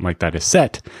all or something like that is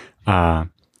set,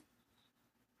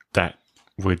 that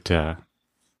would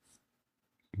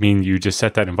mean you just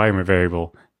set that environment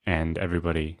variable and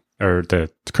everybody, or the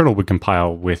kernel would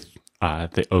compile with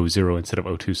the O0 instead of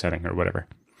O2 setting or whatever.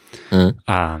 In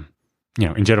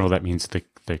general, that means the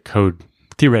code,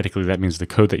 theoretically, that means the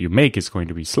code that you make is going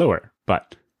to be slower.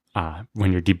 But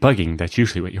when you're debugging, that's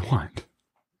usually what you want.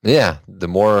 Yeah, the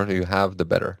more you have, the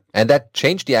better. And that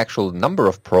changed the actual number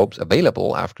of probes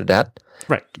available after that.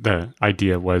 Right. The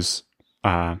idea was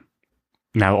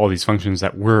now all these functions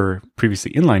that were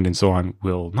previously inlined and so on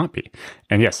will not be.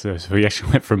 And yes, so we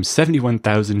actually went from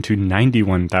 71,000 to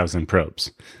 91,000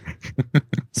 probes.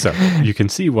 So you can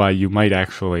see why you might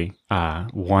actually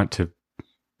want to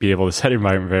be able to set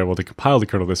environment variable to compile the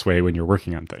kernel this way when you're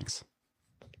working on things.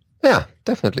 Yeah,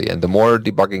 definitely. And the more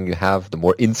debugging you have, the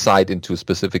more insight into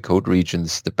specific code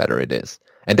regions, the better it is.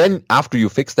 And then after you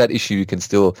fix that issue, you can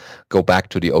still go back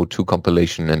to the O2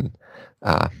 compilation and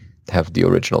have the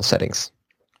original settings.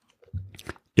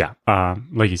 Yeah,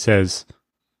 like he says,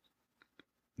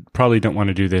 probably don't want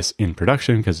to do this in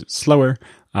production because it's slower,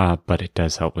 but it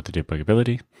does help with the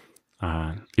debuggability.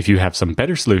 If you have some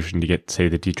better solution to get, say,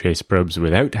 the dtrace probes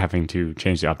without having to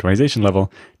change the optimization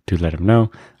level, do let him know.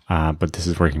 But this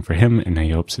is working for him, and he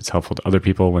hopes it's helpful to other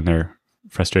people when they're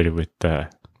frustrated with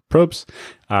probes.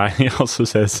 He also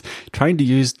says, trying to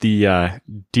use the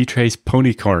dtrace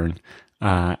ponycorn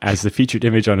as the featured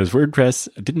image on his WordPress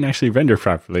didn't actually render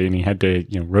properly, and he had to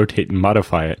rotate and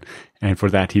modify it. And for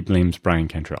that, he blames Brian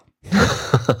Cantrell.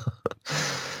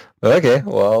 Okay,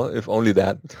 well, if only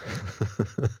that.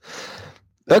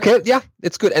 Okay, yeah,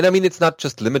 it's good. And I mean, it's not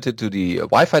just limited to the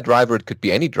Wi-Fi driver. It could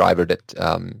be any driver that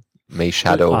may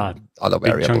shadow other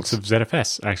variables. Chunks of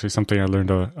ZFS. Actually, something I learned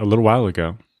a little while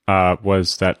ago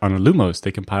was that on Illumos,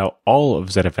 they compile all of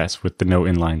ZFS with the no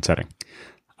inline setting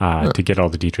to get all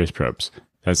the dtrace probes.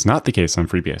 That's not the case on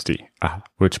FreeBSD,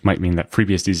 which might mean that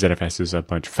FreeBSD ZFS is a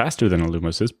bunch faster than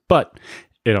Illumos is, but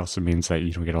it also means that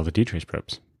you don't get all the dtrace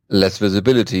probes. Less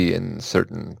visibility in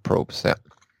certain probes, yeah.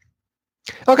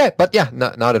 Okay, but yeah,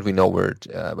 now that we know where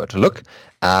to look,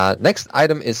 next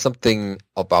item is something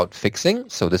about fixing.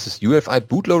 So this is UEFI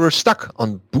bootloader stuck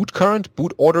on boot current,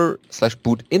 boot order /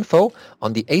 boot info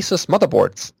on the Asus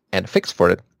motherboards, and a fix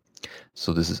for it.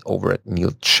 So this is over at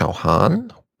Neil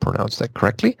Chauhan, pronounced that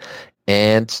correctly,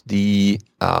 and the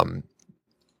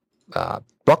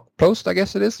blog post, I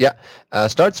guess it is. Yeah,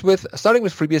 starting with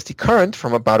FreeBSD current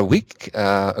from about a week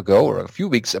ago, or a few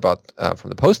weeks from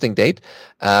the posting date,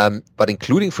 but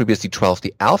including FreeBSD 12,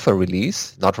 the alpha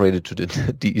release, not related to the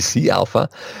DEC alpha.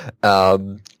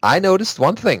 I noticed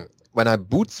one thing. When I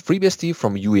boot FreeBSD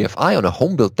from UEFI on a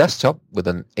home-built desktop with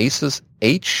an Asus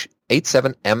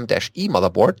H87M-E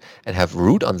motherboard and have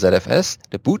root on ZFS,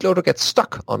 the bootloader gets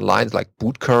stuck on lines like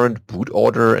boot current, boot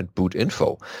order, and boot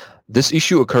info. This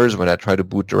issue occurs when I try to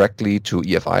boot directly to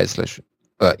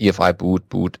EFI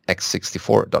boot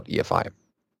x64.EFI.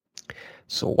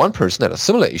 So one person had a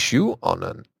similar issue on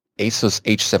an Asus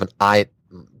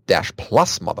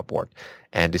H7i-Plus motherboard,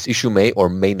 and this issue may or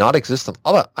may not exist on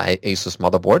other Asus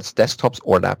motherboards, desktops,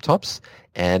 or laptops,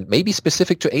 and may be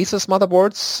specific to Asus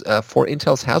motherboards for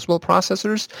Intel's Haswell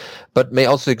processors, but may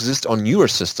also exist on newer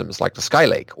systems like the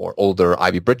Skylake or older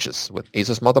Ivy Bridges with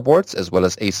Asus motherboards, as well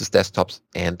as Asus desktops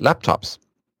and laptops.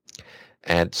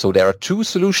 And so there are two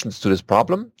solutions to this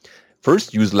problem.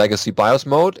 First, use legacy BIOS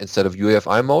mode instead of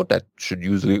UEFI mode. That should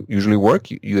usually work.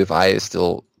 UEFI is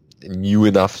still new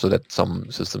enough so that some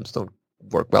systems don't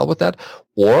work well with that.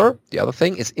 Or the other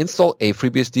thing is install a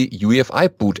FreeBSD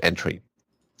UEFI boot entry.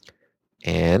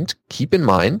 And keep in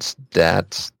mind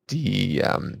that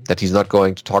that he's not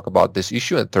going to talk about this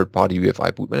issue in third-party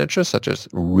UEFI boot managers such as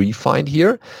Refind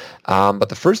here. But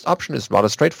the first option is rather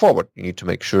straightforward. You need to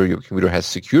make sure your computer has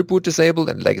secure boot disabled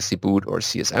and legacy boot or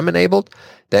CSM enabled.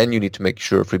 Then you need to make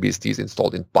sure FreeBSD is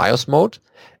installed in BIOS mode.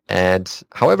 And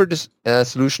however, this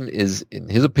solution is, in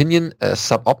his opinion,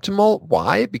 suboptimal.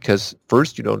 Why? Because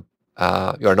first, you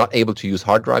are not able to use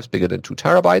hard drives bigger than 2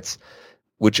 terabytes,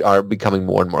 which are becoming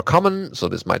more and more common. So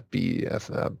this might be a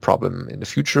problem in the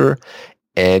future.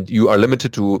 And you are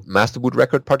limited to master boot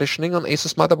record partitioning on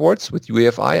Asus motherboards with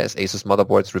UEFI, as Asus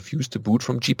motherboards refuse to boot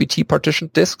from GPT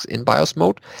partitioned disks in BIOS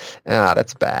mode.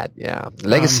 That's bad. Yeah.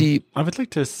 Legacy. I would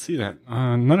like to see that.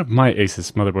 None of my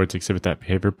Asus motherboards exhibit that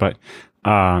behavior, but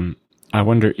I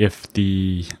wonder if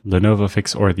the Lenovo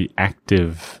fix or the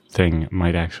active thing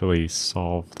might actually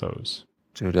solve those.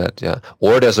 Do that, yeah.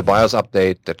 Or there's a BIOS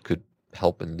update that could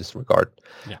help in this regard.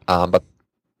 Yeah. But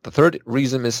the third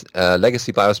reason is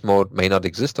legacy BIOS mode may not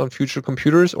exist on future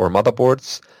computers or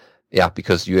motherboards. Yeah,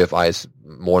 because UEFI is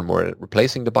more and more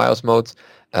replacing the BIOS modes,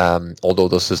 although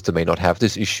those systems may not have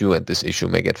this issue, and this issue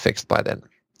may get fixed by then.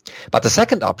 But the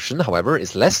second option, however,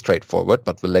 is less straightforward,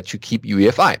 but will let you keep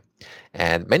UEFI.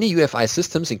 And many UEFI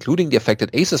systems, including the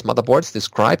affected Asus motherboards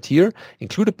described here,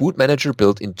 include a boot manager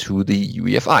built into the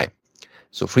UEFI.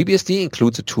 So FreeBSD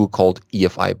includes a tool called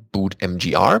EFI Boot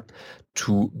MGR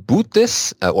to boot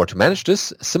this or to manage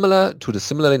this, similar to the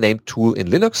similarly named tool in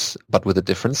Linux, but with a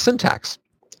different syntax.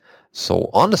 So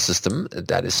on the system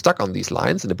that is stuck on these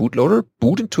lines in the bootloader,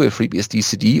 boot into a FreeBSD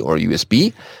CD or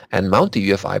USB and mount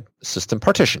the UEFI system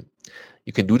partition.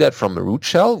 You can do that from a root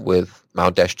shell with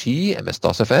mount-t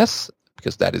ms-dosfs,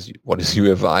 because that is what is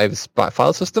UEFI's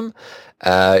file system.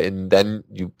 And then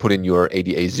you put in your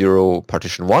ADA0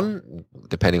 partition 1,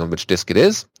 depending on which disk it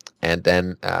is, and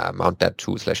then mount that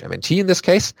to /mnt in this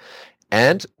case.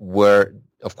 And where,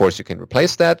 of course, you can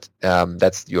replace that.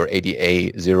 That's your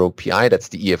ADA0 PI, that's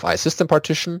the EFI system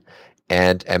partition,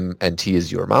 and MNT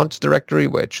is your mount directory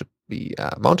where it should be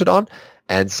mounted on.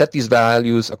 And set these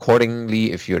values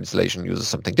accordingly if your installation uses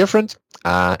something different.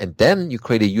 And then you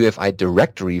create a UEFI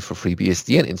directory for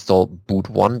FreeBSD and install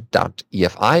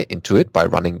boot1.efi into it by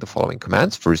running the following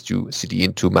commands. First, you cd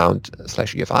into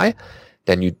mount/EFI.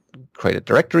 Then you create a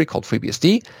directory called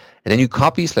FreeBSD. And then you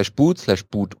copy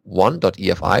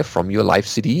 /boot1.efi from your live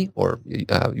CD or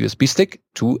USB stick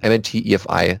to MNT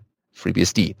EFI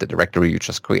FreeBSD, the directory you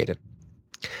just created.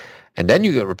 And then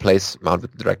you mount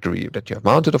with the directory that you have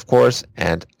mounted, of course.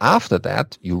 And after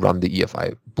that, you run the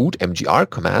EFI boot MGR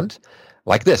command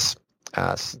like this.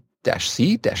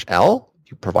 -c-l,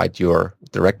 you provide your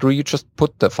directory you just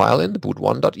put the file in, the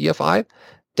boot1.efi,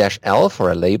 -l for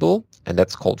a label, and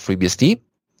that's called FreeBSD.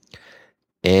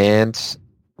 And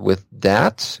with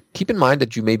that, keep in mind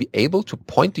that you may be able to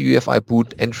point the UEFI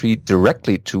boot entry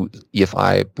directly to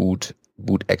EFI boot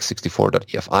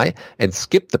x64.efi and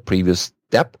skip the previous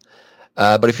step.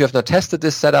 But if you have not tested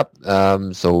this setup,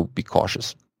 so be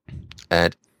cautious.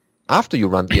 And after you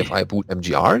run EFI boot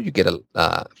MGR, you get a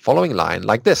following line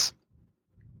like this.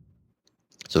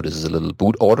 So this is a little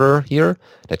boot order here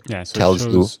that So tells it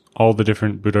you shows all the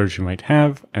different boot orders you might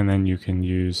have, and then you can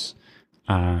use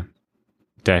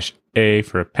 -A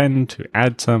for append to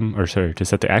add some, to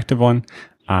set the active one.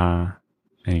 And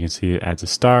you can see it adds a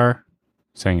star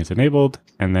saying it's enabled.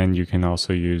 And then you can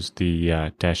also use the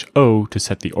 -O to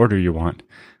set the order you want.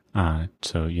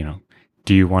 So,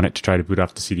 do you want it to try to boot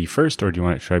off the CD first, or do you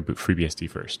want it to try to boot FreeBSD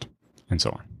first? And so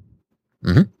on.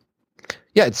 Mm-hmm.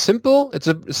 Yeah, it's simple. It's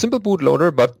a simple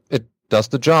bootloader, but it does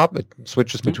the job. It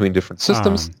switches between different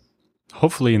systems.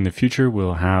 Hopefully in the future,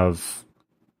 we'll have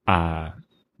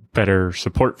better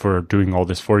support for doing all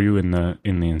this for you in the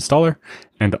installer,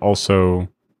 and also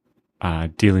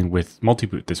dealing with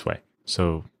multi-boot this way.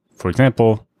 So, for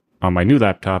example, on my new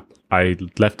laptop, I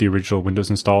left the original Windows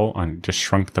install and just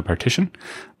shrunk the partition,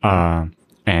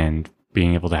 and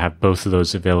being able to have both of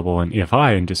those available in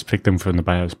EFI and just pick them from the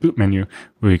BIOS boot menu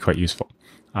would be quite useful.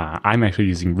 I'm actually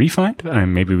using Refind,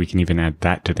 and maybe we can even add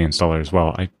that to the installer as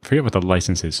well. I forget what the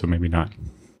license is, so maybe not.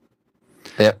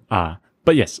 Yeah.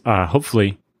 But yes,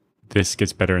 hopefully this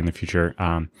gets better in the future.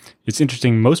 It's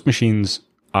interesting. Most machines,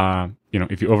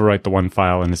 if you overwrite the one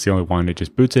file and it's the only one, it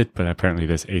just boots it. But apparently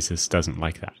this Asus doesn't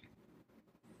like that.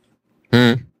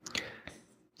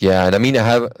 Yeah, and I mean, I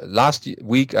have last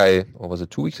week, or was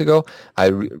it 2 weeks ago, I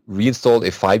reinstalled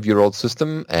a 5-year-old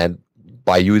system, and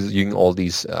by using all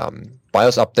these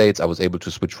BIOS updates, I was able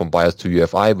to switch from BIOS to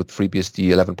UEFI with FreeBSD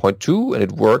 11.2, and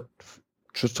it worked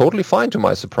just totally fine to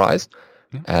my surprise.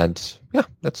 Yeah. And yeah,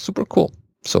 that's super cool.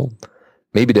 So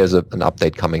maybe there's an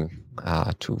update coming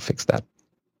to fix that.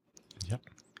 Yep.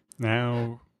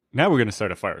 Now we're going to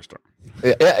start a firestorm.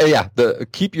 Yeah.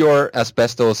 Keep your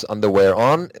asbestos underwear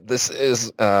on. This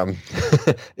is a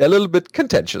little bit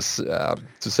contentious,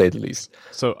 to say the least.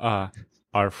 So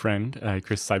our friend,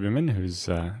 Chris Seiberman, who's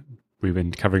we've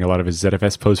been covering a lot of his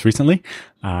ZFS posts recently,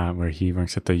 where he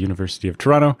works at the University of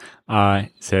Toronto,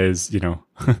 says,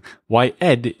 why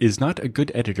Ed is not a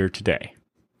good editor today.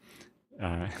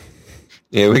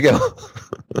 Here we go.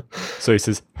 So he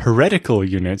says, heretical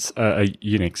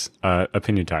Unix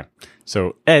opinion time.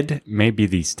 So Ed may be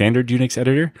the standard Unix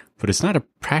editor, but it's not a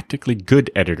practically good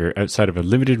editor outside of a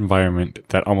limited environment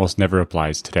that almost never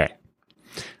applies today.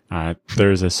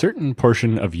 There's a certain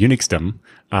portion of Unixdom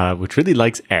which really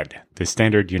likes Ed, the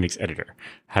standard Unix editor.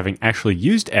 Having actually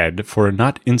used Ed for a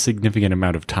not insignificant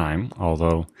amount of time,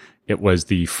 although it was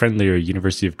the friendlier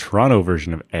University of Toronto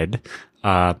version of Ed,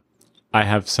 I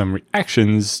have some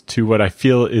reactions to what I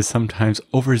feel is sometimes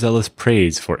overzealous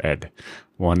praise for Ed.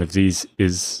 One of these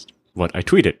is what I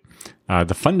tweeted.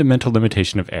 The fundamental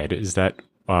limitation of Ed is that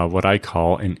what I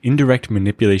call an indirect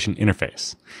manipulation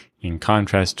interface, in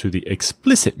contrast to the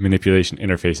explicit manipulation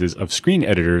interfaces of screen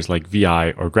editors like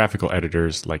VI or graphical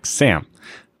editors like SAM,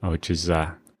 which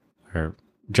are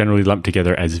generally lumped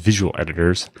together as visual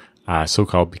editors,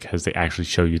 so-called because they actually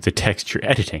show you the text you're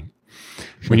editing.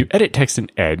 When you edit text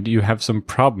in Ed, you have some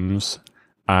problems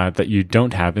that you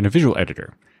don't have in a visual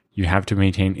editor. You have to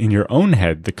maintain in your own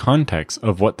head the context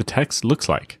of what the text looks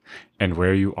like and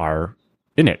where you are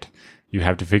in it. You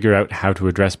have to figure out how to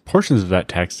address portions of that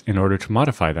text in order to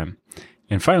modify them.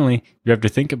 And finally, you have to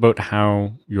think about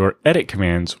how your edit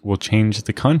commands will change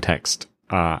the context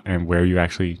and where you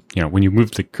actually, when you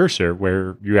move the cursor,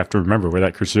 where you have to remember where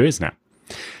that cursor is now.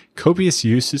 Copious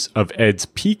uses of Ed's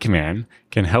P command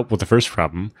can help with the first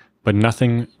problem, but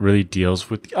nothing really deals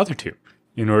with the other two.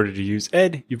 In order to use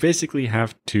Ed, you basically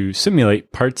have to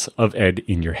simulate parts of Ed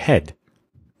in your head.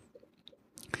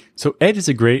 So Ed is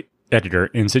a great editor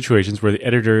in situations where the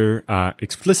editor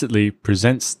explicitly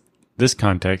presents this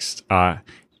context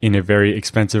in a very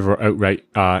expensive or outright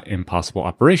impossible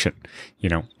operation.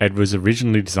 Ed was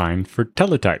originally designed for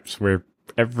teletypes, where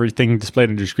everything displayed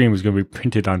on your screen was going to be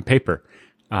printed on paper.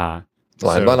 Line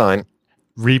by line.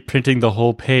 Reprinting the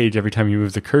whole page every time you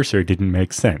move the cursor didn't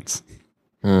make sense.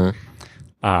 Or,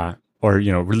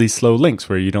 really slow links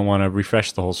where you don't want to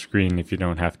refresh the whole screen if you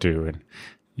don't have to. And,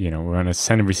 we want to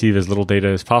send and receive as little data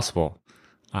as possible.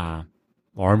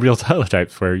 Or in real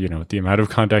teletypes where, the amount of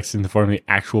context in the form of the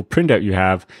actual printout you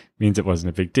have means it wasn't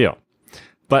a big deal.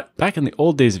 But back in the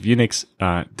old days of Unix,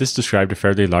 this described a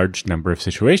fairly large number of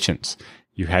situations.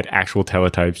 You had actual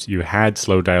teletypes, you had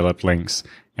slow dial-up links,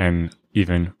 and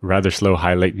even rather slow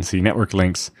high latency network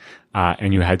links,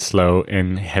 and you had slow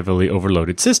and heavily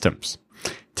overloaded systems.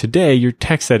 Today, your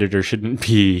text editor shouldn't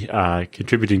be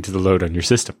contributing to the load on your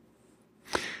system.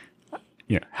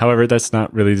 However, that's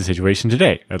not really the situation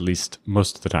today, at least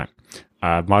most of the time.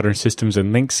 Modern systems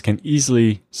and links can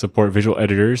easily support visual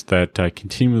editors that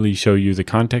continually show you the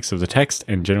context of the text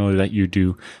and generally let you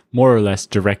do more or less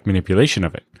direct manipulation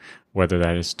of it, whether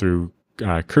that is through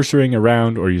cursoring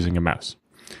around or using a mouse.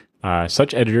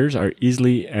 Such editors are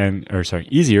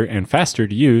easier and faster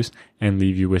to use and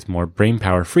leave you with more brain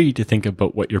power free to think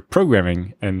about what you're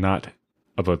programming and not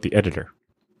about the editor.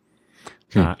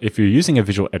 If you're using a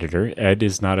visual editor, Ed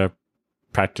is not a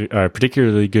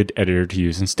particularly good editor to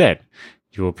use instead.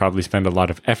 You will probably spend a lot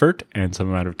of effort and some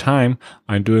amount of time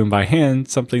on doing by hand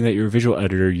something that your visual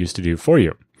editor used to do for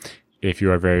you. If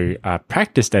you are very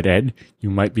practiced at Ed, you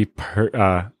might be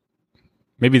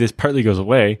maybe this partly goes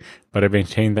away, but I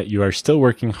maintain that you are still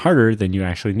working harder than you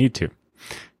actually need to.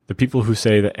 The people who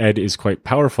say that Ed is quite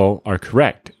powerful are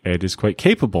correct. Ed is quite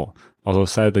capable, although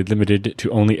sadly limited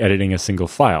to only editing a single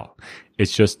file.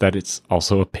 It's just that it's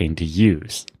also a pain to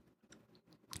use.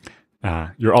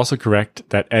 You're also correct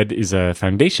that Ed is a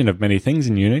foundation of many things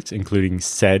in Unix, including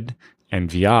sed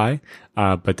and vi,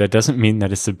 but that doesn't mean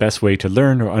that it's the best way to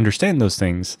learn or understand those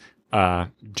things,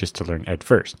 just to learn Ed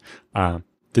first.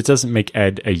 This doesn't make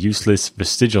Ed a useless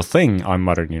vestigial thing on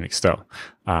modern Unix, though.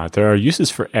 There are uses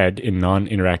for Ed in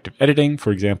non-interactive editing,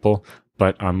 for example,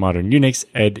 but on modern Unix,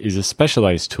 Ed is a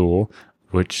specialized tool,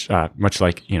 which, much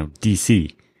like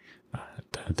DC,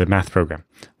 the math program.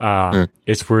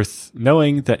 It's worth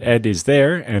knowing that Ed is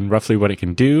there and roughly what it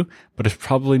can do, but it's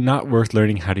probably not worth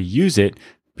learning how to use it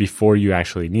before you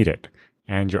actually need it.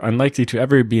 And you're unlikely to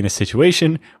ever be in a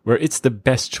situation where it's the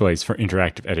best choice for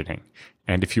interactive editing.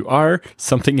 And if you are,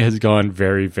 something has gone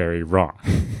very, very wrong.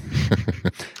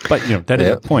 But, that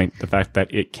is the point, the fact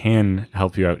that it can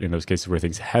help you out in those cases where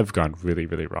things have gone really,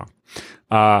 really wrong.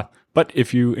 But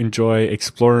if you enjoy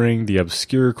exploring the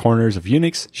obscure corners of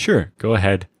Unix, sure, go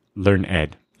ahead, learn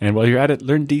Ed. And while you're at it,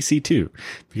 learn DC too,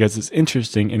 because it's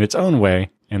interesting in its own way.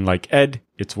 And like Ed,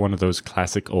 it's one of those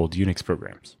classic old Unix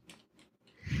programs.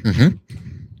 Mm-hmm.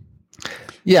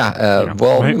 Yeah,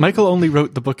 Michael only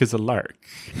wrote the book as a lark.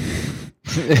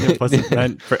 It wasn't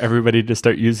meant for everybody to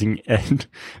start using Ed.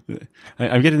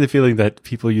 I'm getting the feeling that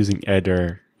people using Ed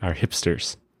are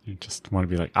hipsters. You just want to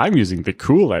be like, I'm using the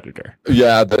cool editor.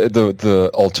 Yeah,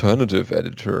 the alternative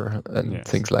editor and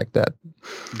things like that.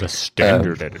 The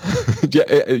standard editor.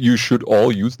 Yeah, you should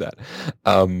all use that.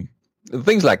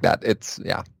 Things like that.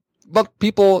 But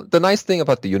the nice thing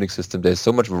about the Unix system, there's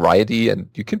so much variety and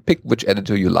you can pick which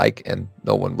editor you like and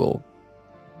no one will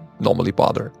normally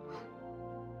bother.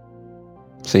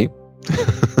 See?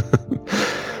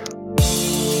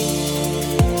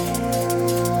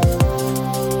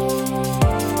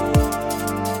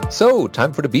 So,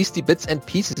 time for the Beastie Bits and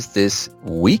Pieces this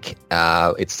week.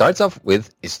 It starts off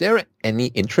with, is there any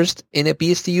interest in a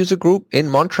BSD user group in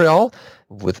Montreal?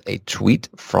 With a tweet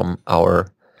from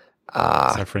our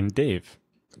friend Dave.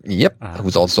 Yep,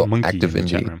 who's also active in the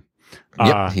chat room.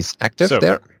 Yep, he's active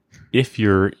there. If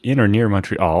you're in or near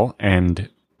Montreal and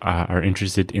are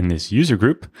interested in this user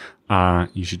group,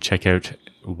 you should check out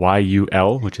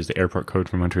YUL, which is the airport code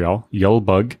for Montreal,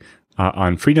 YULBUG,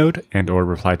 on Freenode, and or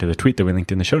reply to the tweet that we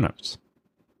linked in the show notes.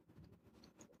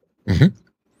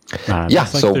 Mm-hmm.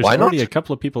 So there's why not? Already a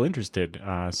couple of people interested,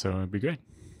 so it'd be great.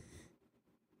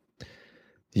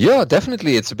 Yeah,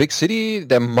 definitely. It's a big city.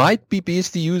 There might be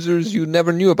BSD users you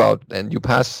never knew about, and you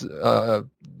pass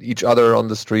each other on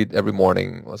the street every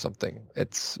morning or something.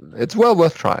 It's well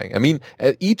worth trying. I mean,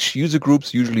 each user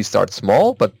groups usually start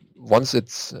small, but once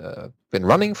it's been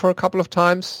running for a couple of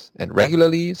times and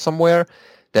regularly somewhere,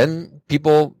 then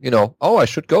people, I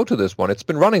should go to this one. It's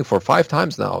been running for 5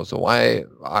 times now, so I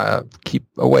keep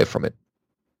away from it.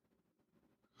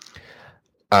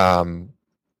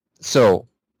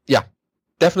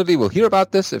 Definitely we'll hear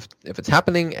about this if it's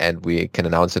happening, and we can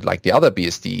announce it like the other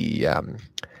BSD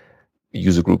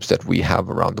user groups that we have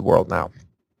around the world now,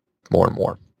 more and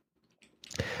more.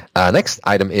 Next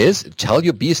item is Tell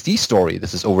Your BSD Story.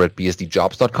 This is over at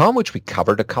bsdjobs.com, which we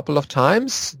covered a couple of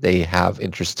times. They have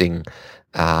interesting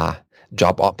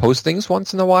job postings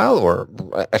once in a while, or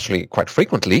actually quite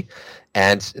frequently.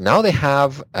 And now they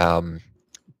have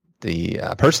the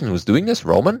person who's doing this,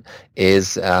 Roman,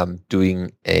 is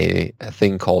doing a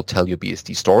thing called Tell Your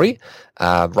BSD Story,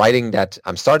 writing that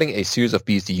I'm starting a series of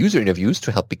BSD user interviews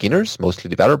to help beginners, mostly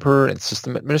developer and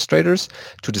system administrators,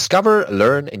 to discover,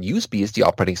 learn, and use BSD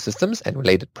operating systems and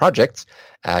related projects.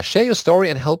 Share your story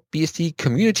and help BSD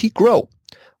community grow.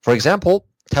 For example,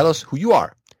 tell us who you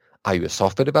are. Are you a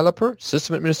software developer,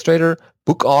 system administrator,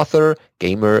 book author,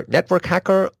 gamer, network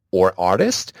hacker, or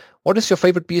artist? What is your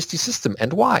favorite BSD system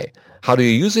and why? How do you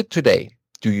use it today?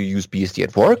 Do you use BSD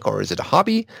at work or is it a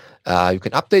hobby? You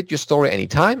can update your story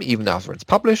anytime, even after it's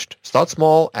published. Start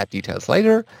small, add details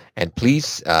later, and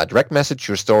please direct message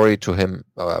your story to him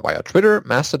via Twitter,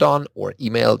 Mastodon, or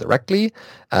email directly.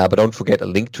 But don't forget a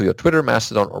link to your Twitter,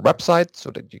 Mastodon, or website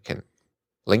so that you can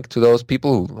link to those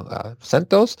people who sent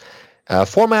those.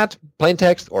 Format, plain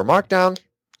text or markdown.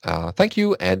 Thank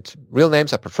you, and real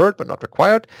names are preferred but not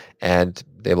required, and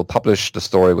they will publish the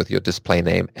story with your display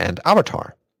name and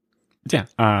avatar. Yeah,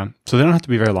 so they don't have to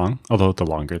be very long, although the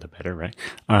longer the better, right?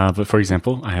 But for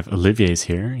example, I have Olivier's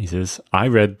here. He says, I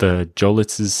read the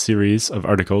Jolitz's series of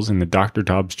articles in the Dr.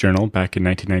 Dobbs Journal back in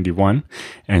 1991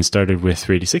 and started with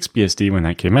 386 BSD when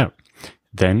that came out.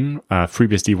 Then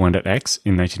FreeBSD 1.x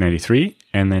in 1993,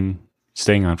 and then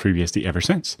staying on FreeBSD ever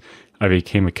since. I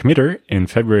became a committer in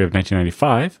February of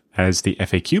 1995 as the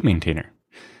FAQ maintainer.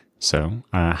 So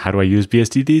how do I use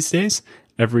BSD these days?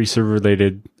 Every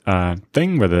server-related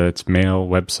thing, whether it's mail,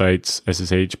 websites,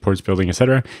 SSH, ports building,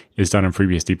 etc., is done on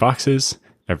FreeBSD boxes,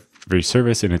 every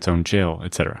service in its own jail,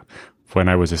 etc. When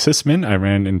I was a sysadmin, I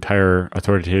ran entire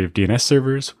authoritative DNS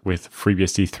servers with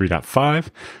FreeBSD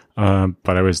 3.5,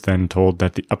 but I was then told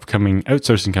that the upcoming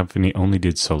outsourcing company only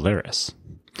did Solaris.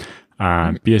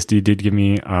 BSD did give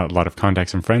me a lot of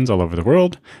contacts and friends all over the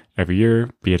world. Every year,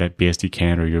 be it at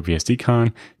BSDCan or your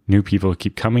BSDCon, new people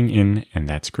keep coming in, and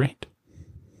that's great.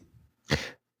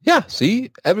 Yeah,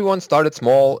 see, everyone started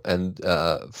small and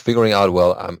figuring out,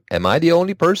 well, am I the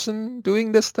only person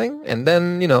doing this thing? And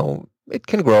then, it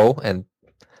can grow and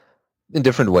in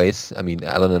different ways. I mean,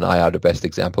 Alan and I are the best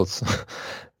examples.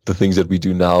 The things that we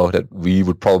do now that we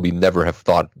would probably never have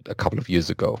thought a couple of years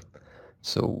ago.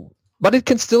 So, but it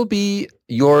can still be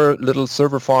your little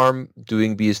server farm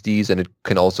doing BSDs, and it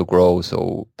can also grow.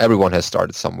 So everyone has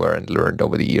started somewhere and learned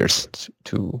over the years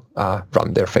to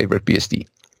run their favorite BSD.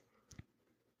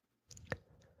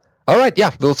 All right, yeah,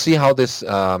 we'll see how this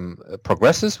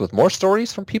progresses with more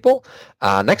stories from people.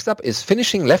 Next up is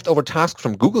finishing leftover tasks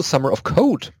from Google Summer of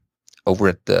Code over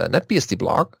at the NetBSD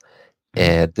blog.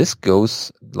 And this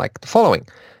goes like the following.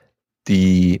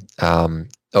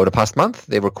 Over the past month,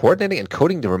 they were coordinating and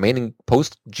coding the remaining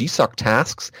post-GSOC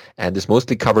tasks, and this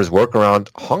mostly covers work around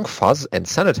Hong Fuzz and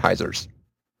sanitizers.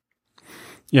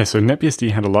 Yeah, so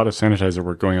NetBSD had a lot of sanitizer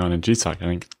work going on in GSOC. I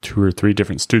think 2 or 3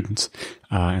 different students.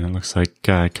 And it looks like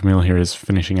Camille here is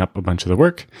finishing up a bunch of the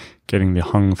work, getting the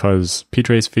Hong Fuzz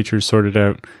ptrace features sorted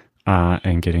out,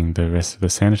 and getting the rest of the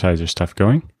sanitizer stuff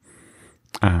going.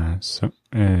 So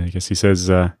I guess he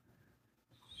says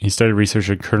he started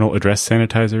researching kernel address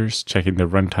sanitizers, checking the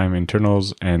runtime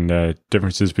internals and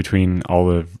differences between all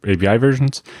the ABI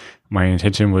versions. My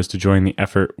intention was to join the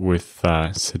effort with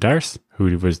Siddharth,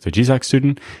 who was the GSOC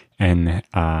student, and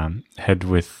head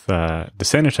with the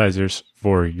sanitizers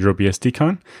for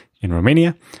EuroBSDCon in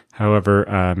Romania.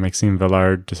 However, Maxime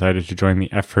Vallard decided to join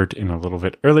the effort in a little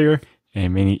bit earlier,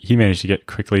 and he managed to get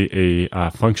quickly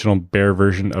a functional bare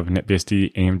version of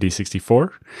NetBSD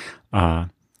AMD64.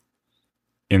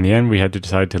 In the end, we had to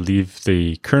decide to leave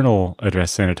the kernel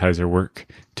address sanitizer work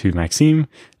to Maxime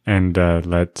and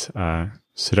let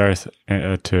Siddharth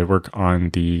to work on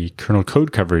the kernel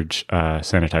code coverage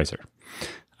sanitizer.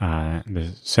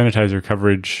 The sanitizer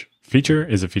coverage feature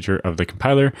is a feature of the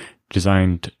compiler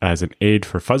designed as an aid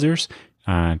for fuzzers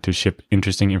to ship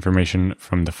interesting information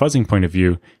from the fuzzing point of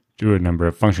view to a number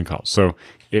of function calls. So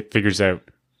it figures out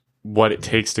what it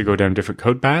takes to go down different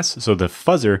code paths. So the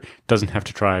fuzzer doesn't have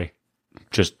to try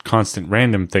just constant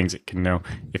random things. It can know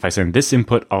if I send this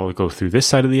input, I'll go through this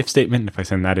side of the if statement. If I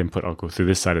send that input, I'll go through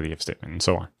this side of the if statement, and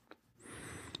so on.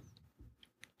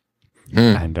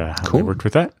 And how they worked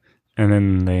with that. And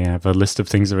then they have a list of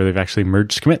things where they've actually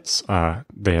merged commits.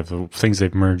 They have things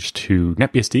they've merged to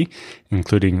NetBSD,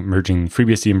 including merging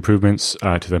FreeBSD improvements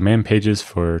to the man pages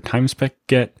for timespec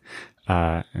get,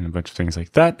 and a bunch of things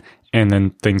like that. And then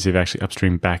things they've actually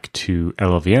upstreamed back to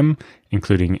LLVM,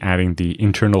 including adding the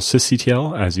internal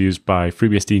sysctl as used by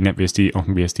FreeBSD, NetBSD,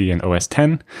 OpenBSD, and OS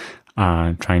X,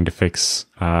 trying to fix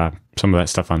some of that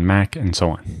stuff on Mac and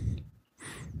so on.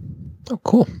 Oh,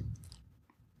 cool.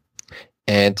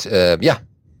 And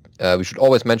we should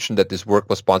always mention that this work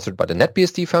was sponsored by the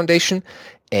NetBSD Foundation.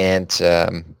 And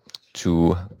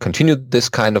to continue this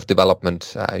kind of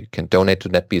development, you can donate to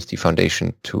NetBSD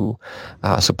Foundation to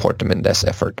support them in this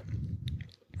effort.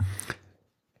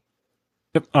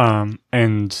 Yep.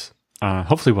 And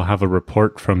hopefully we'll have a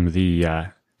report from the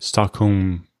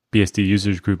Stockholm BSD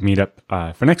Users Group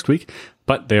meetup for next week.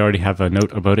 But they already have a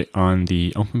note about it on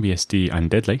the OpenBSD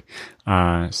Undeadly,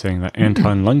 saying that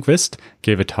Anton Lundqvist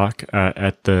gave a talk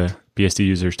at the BSD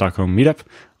User Stockholm meetup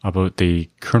about the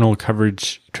kernel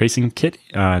coverage tracing kit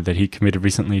that he committed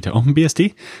recently to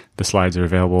OpenBSD. The slides are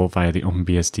available via the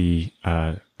OpenBSD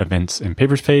events and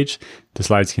papers page. The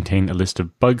slides contain a list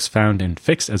of bugs found and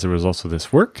fixed as a result of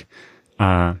this work.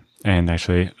 And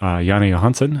actually, Janne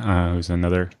Johansson, who's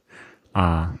another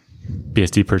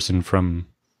BSD person from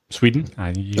Sweden.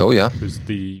 Oh, yeah.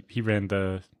 He ran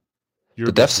the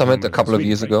Dev Summit a couple of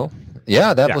years ago.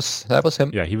 Yeah, that was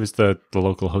him. Yeah, he was the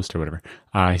local host or whatever.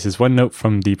 He says, one note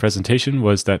from the presentation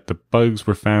was that the bugs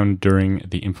were found during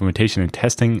the implementation and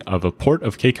testing of a port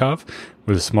of Kcov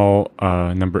with a small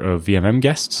number of VMM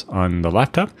guests on the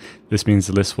laptop. This means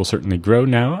the list will certainly grow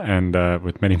now and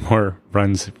with many more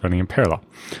runs running in parallel.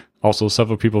 Also,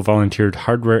 several people volunteered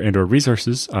hardware and or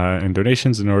resources and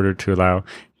donations in order to allow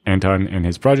Anton and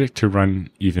his project to run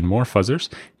even more fuzzers,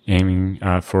 aiming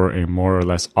for a more or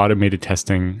less automated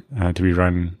testing to be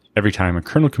run every time a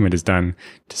kernel commit is done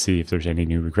to see if there's any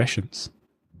new regressions.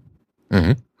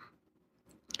 Mm-hmm.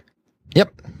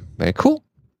 Yep, very cool.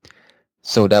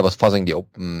 So that was fuzzing the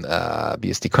open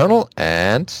BSD kernel.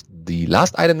 And the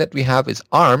last item that we have is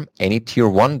ARM, any tier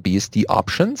 1 BSD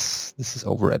options. This is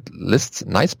over at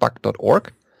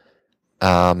lists.nicebug.org.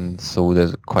 So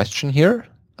there's a question here.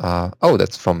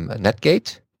 That's from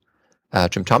Netgate.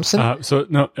 Jim Thompson.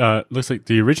 Looks like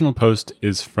the original post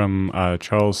is from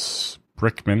Charles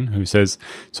Brickman, who says,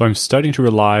 so I'm starting to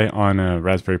rely on a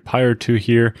Raspberry Pi or two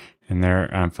here, and there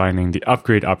I'm finding the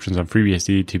upgrade options on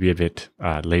FreeBSD to be a bit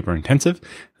labor intensive.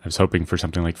 I was hoping for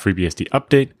something like FreeBSD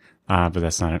Update, but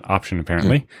that's not an option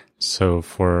apparently. So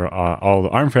for all the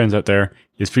ARM friends out there,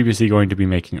 is FreeBSD going to be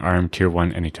making ARM Tier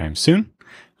 1 anytime soon?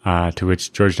 To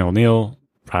which George Neil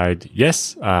replied,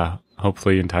 yes,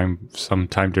 hopefully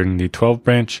sometime during the 12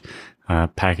 branch.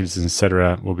 Packages,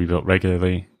 etc. will be built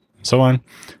regularly, and so on.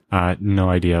 No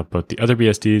idea about the other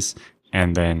BSDs.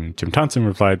 And then Jim Thompson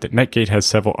replied that Netgate has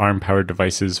several ARM-powered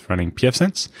devices running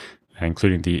pfSense,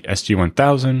 including the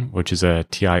SG-1000, which is a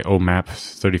TI OMAP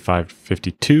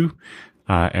 3552,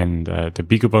 and the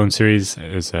BeagleBone series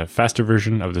is a faster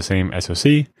version of the same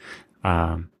SoC.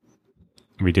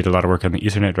 We did a lot of work on the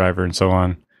Ethernet driver and so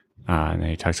on. And then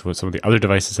he talks about some of the other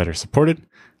devices that are supported.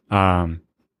 Running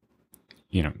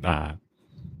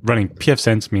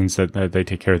pfSense means that they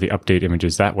take care of the update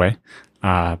images that way.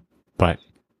 But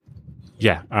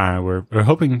yeah, we're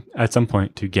hoping at some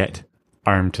point to get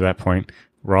ARM to that point.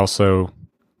 We're also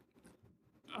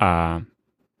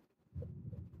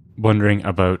wondering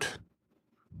about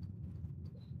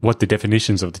what the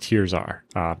definitions of the tiers are.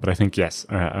 But I think, yes,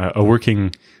 a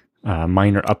working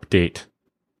minor update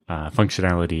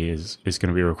functionality is going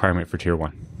to be a requirement for Tier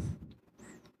 1.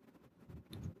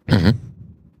 Mm-hmm.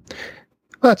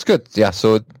 Well, that's good. Yeah,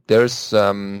 so there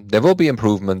will be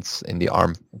improvements in the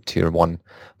ARM Tier 1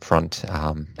 front.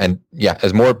 And yeah,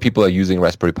 as more people are using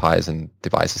Raspberry Pis and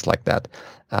devices like that,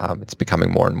 it's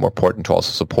becoming more and more important to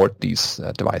also support these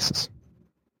devices.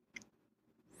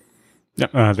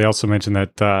 Yeah, they also mentioned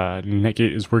that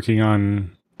Netgate is working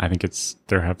on, I think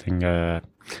they're having a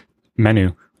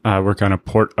menu work on a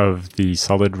port of the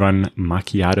Solid Run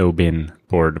Macchiato bin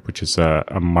board, which is a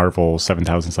Marvel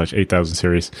 7000/8000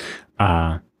 series,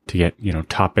 to get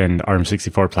top end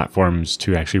ARM64 platforms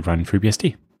to actually run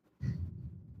FreeBSD.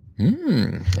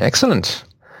 Excellent.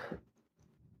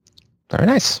 Very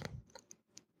nice.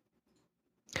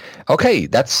 Okay,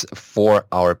 that's for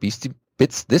our BSD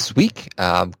bits this week.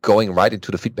 Going right into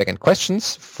the feedback and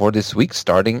questions for this week,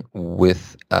 starting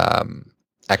with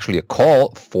actually a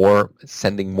call for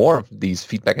sending more of these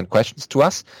feedback and questions to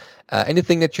us.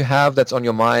 Anything that you have that's on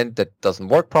your mind that doesn't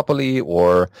work properly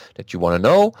or that you want to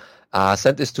know,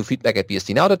 send this to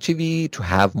feedback@bsdnow.tv to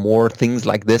have more things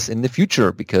like this in the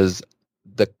future, because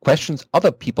the questions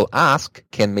other people ask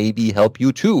can maybe help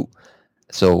you too.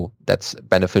 So that's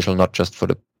beneficial not just for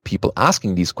the people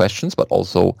asking these questions, but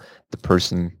also the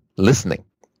person listening.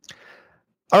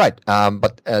 All right,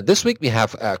 but this week we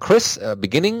have Chris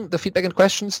beginning the feedback and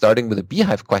questions, starting with a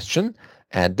Beehive question.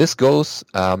 And this goes,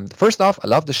 first off, I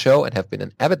love the show and have been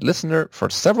an avid listener for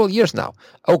several years now.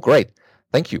 Oh, great.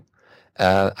 Thank you.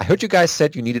 I heard you guys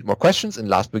said you needed more questions in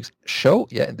last week's show.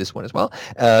 Yeah, and this one as well.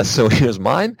 So here's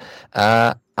mine.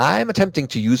 I'm attempting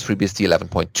to use FreeBSD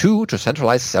 11.2 to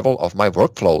centralize several of my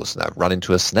workflows. And I've run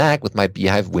into a snag with my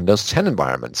Beehive Windows 10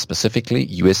 environment, specifically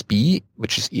USB,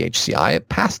 which is EHCI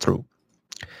pass-through.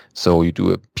 So you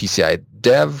do a PCI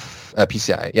dev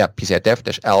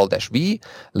 -L-V,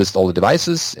 list all the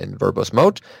devices in verbose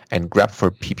mode, and grab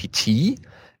for PPT,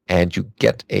 and you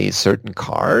get a certain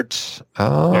card so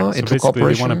into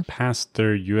basically they want to pass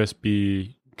their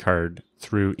USB card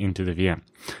through into the VM.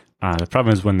 The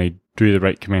problem is when they do the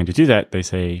right command to do that, they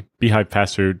say Beehive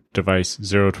pass-through device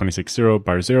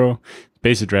 0260/0,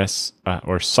 base address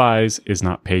or size is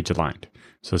not page aligned.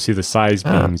 So see the size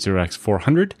being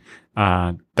 0x400.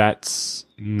 That's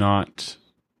not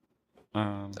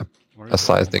a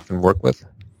size they can work with.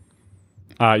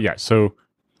 So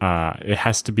it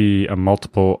has to be a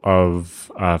multiple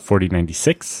of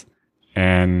 4096,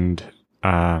 and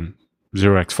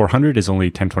 0x400 is only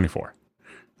 1024.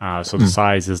 So the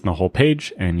size isn't the whole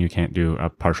page, and you can't do a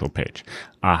partial page.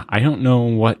 I don't know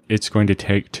what it's going to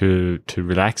take to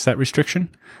relax that restriction.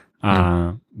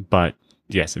 But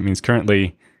yes, it means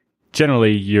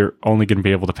generally, you're only going to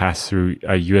be able to pass through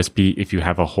a USB if you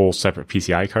have a whole separate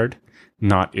PCI card,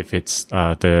 not if it's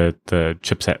the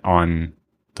chipset on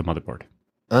the motherboard.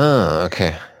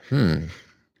 Okay.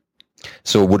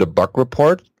 So would a bug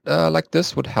report like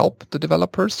this would help the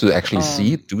developers to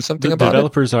actually do something about it? The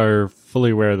developers are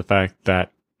fully aware of the fact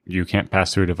that you can't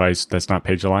pass through a device that's not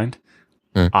page aligned.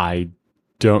 I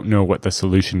don't know what the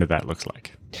solution to that looks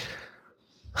like.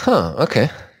 Okay.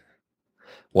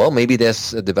 Well, maybe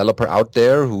there's a developer out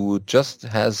there who just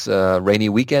has a rainy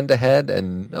weekend ahead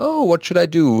and, what should I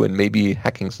do? And maybe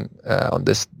hacking on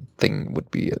this thing would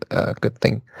be a good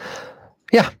thing.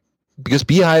 Yeah, because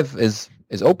Beehive is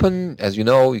open. As you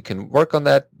know, you can work on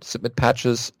that, submit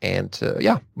patches, and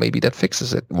maybe that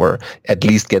fixes it, or at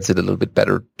least gets it a little bit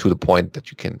better to the point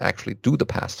that you can actually do the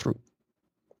pass-through.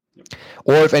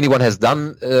 Or if anyone has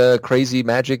done crazy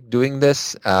magic doing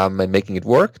this and making it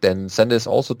work, then send this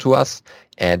also to us,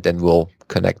 and then we'll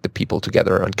connect the people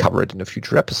together and cover it in a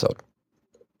future episode.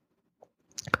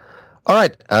 All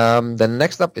right. Then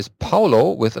next up is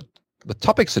Paulo with a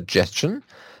topic suggestion,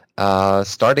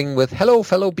 starting with "Hello,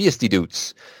 fellow BSD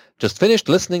dudes. Just finished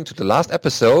listening to the last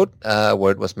episode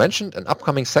where it was mentioned an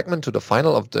upcoming segment to the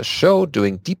final of the show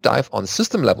doing deep dive on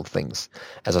system level things.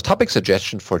 As a topic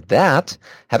suggestion for that,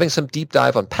 having some deep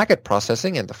dive on packet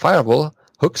processing and the firewall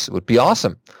hooks would be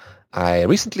awesome. I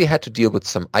recently had to deal with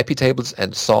some IP tables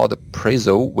and saw the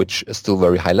Preso, which is still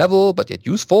very high level but yet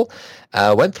useful.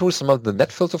 Went through some of the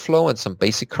net filter flow and some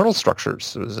basic kernel structures.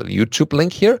 So there's a YouTube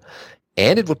link here.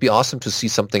 And it would be awesome to see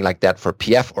something like that for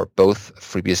PF or both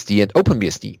FreeBSD and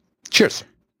OpenBSD. Cheers.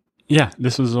 Yeah,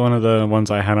 this was one of the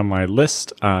ones I had on my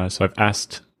list. So I've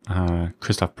asked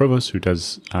Christoph Provost, who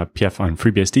does PF on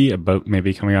FreeBSD, about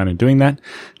maybe coming on and doing that.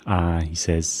 He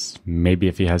says maybe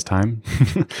if he has time.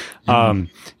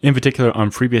 In particular,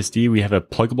 on FreeBSD, we have a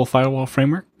pluggable firewall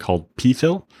framework called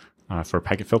pfil for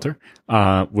packet filter,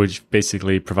 which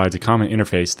basically provides a common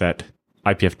interface that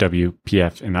IPFW,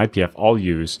 PF, and IPF all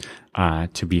use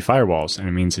to be firewalls. And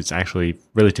it means it's actually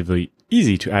relatively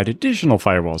easy to add additional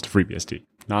firewalls to FreeBSD.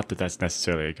 Not that that's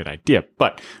necessarily a good idea,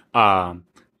 but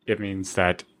it means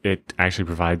that it actually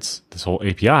provides this whole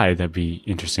API that'd be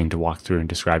interesting to walk through and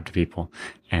describe to people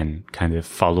and kind of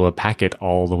follow a packet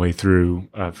all the way through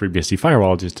a FreeBSD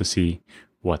firewall just to see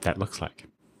what that looks like.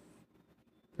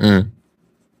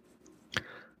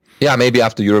 Yeah, maybe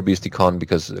after EuroBSDCon,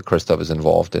 because Christoph is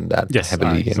involved in that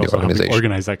heavily in the organization.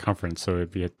 Organize that conference, so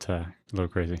it'd be a little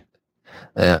crazy.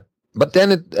 Yeah. But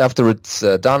then after it's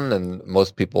done, and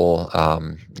most people,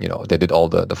 they did all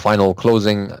the final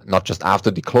closing, not just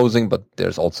after the closing, but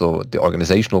there's also the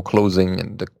organizational closing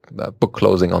and the book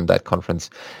closing on that conference.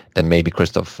 Then maybe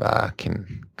Christoph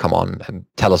can come on and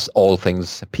tell us all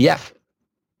things PF.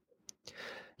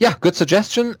 Yeah, good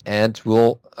suggestion, and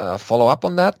we'll follow up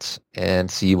on that and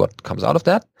see what comes out of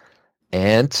that.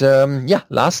 And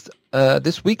last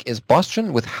this week is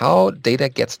Bastian with how data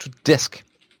gets to disk.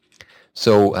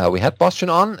 So we had Bastian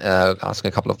on asking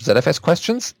a couple of ZFS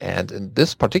questions, and in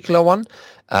this particular one,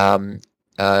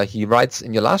 he writes,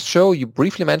 in your last show, you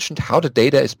briefly mentioned how the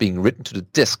data is being written to the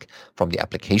disk, from the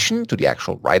application to the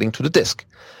actual writing to the disk.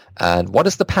 And what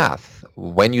is the path?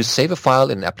 When you save a file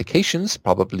in applications,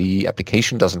 probably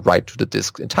application doesn't write to the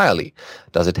disk entirely.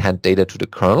 Does it hand data to the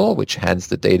kernel, which hands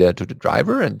the data to the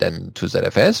driver, and then to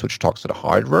ZFS, which talks to the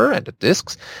hardware and the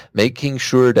disks, making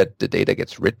sure that the data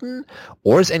gets written?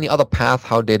 Or is any other path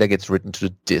how data gets written to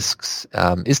the disks?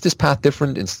 Is this path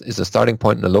different? Is the starting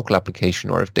point in a local application,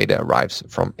 or if data arrives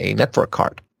from a network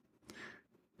card?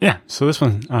 Yeah, so this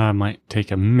one might take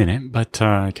a minute, but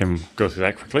I can go through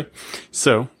that quickly.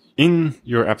 So in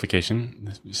your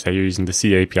application, say you're using the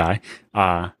C API,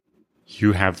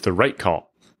 you have the write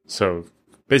call. So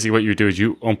basically what you do is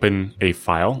you open a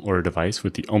file or a device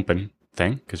with the open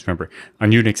thing, because remember,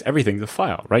 on Unix, everything's a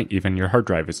file, right? Even your hard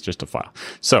drive is just a file.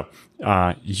 So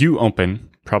you open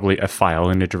probably a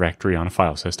file in a directory on a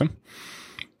file system,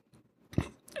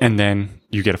 and then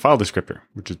you get a file descriptor,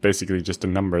 which is basically just a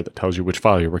number that tells you which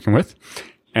file you're working with.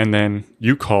 And then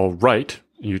you call write,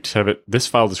 you have it this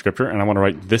file descriptor, and I want to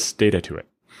write this data to it.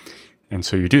 And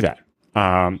so you do that.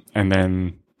 And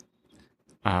then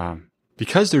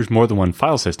because there's more than one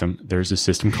file system, there's a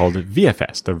system called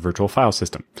VFS, the virtual file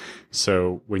system.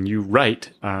 So when you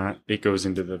write, it goes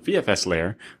into the VFS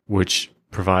layer, which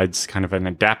provides kind of an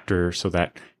adapter so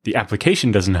that the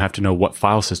application doesn't have to know what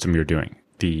file system you're doing.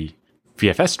 The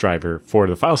VFS driver for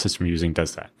the file system you're using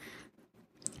does that.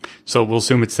 So we'll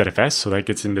assume it's ZFS, so that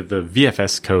gets into the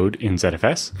VFS code in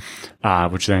ZFS,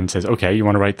 which then says, okay, you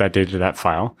want to write that data to that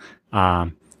file,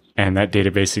 and that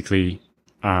data basically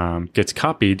gets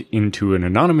copied into an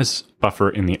anonymous buffer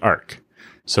in the ARC.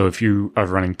 So if you are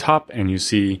running top and you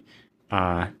see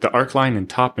the ARC line in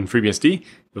top in FreeBSD,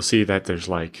 you'll see that there's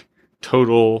like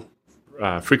total,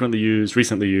 frequently used,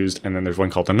 recently used, and then there's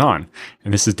one called anon.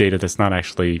 And this is data that's not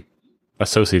actually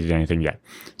associated to anything yet.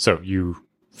 So you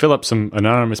fill up some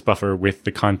anonymous buffer with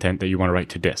the content that you want to write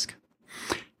to disk.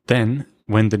 Then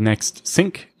when the next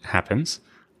sync happens,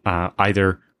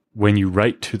 either when you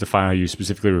write to the file you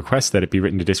specifically request that it be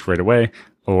written to disk right away,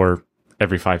 or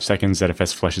every 5 seconds,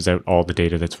 ZFS flushes out all the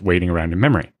data that's waiting around in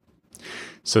memory.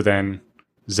 So then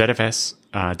ZFS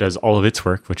does all of its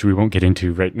work, which we won't get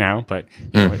into right now, but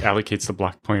it allocates the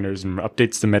block pointers and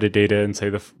updates the metadata and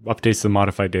updates the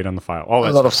modified data on the file. All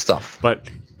that a lot of stuff. But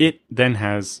it then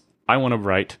has, I want to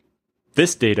write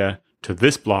this data to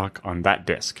this block on that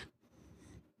disk.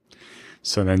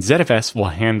 So then ZFS will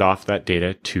hand off that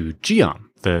data to Geom,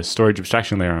 the storage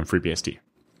abstraction layer on FreeBSD.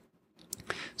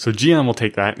 So Geom will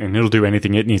take that and it'll do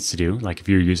anything it needs to do. Like if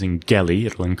you're using Geli,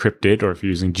 it'll encrypt it, or if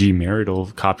you're using Gmirror, it'll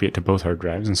copy it to both hard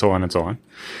drives, and so on and so on.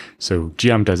 So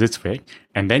Geom does its way.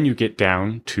 And then you get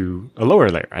down to a lower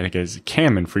layer. I think it's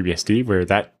CAM in FreeBSD, where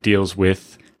that deals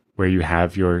with where you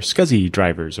have your SCSI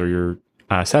drivers or your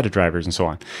SATA drivers and so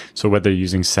on. So whether you're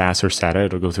using SAS or SATA,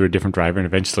 it'll go through a different driver, and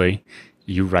eventually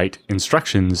you write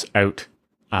instructions out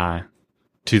to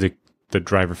the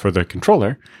driver for the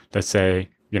controller that say,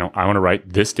 I want to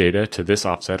write this data to this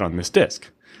offset on this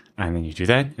disk. And then you do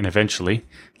that, and eventually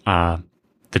the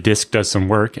disk does some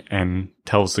work and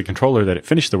tells the controller that it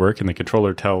finished the work, and the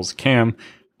controller tells CAM,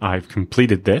 I've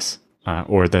completed this,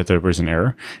 or that there was an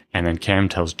error. And then CAM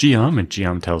tells Geom, and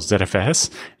Geom tells ZFS,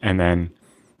 and then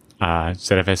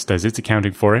ZFS does its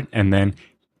accounting for it. And then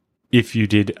if you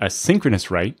did a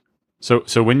synchronous write,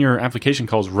 so when your application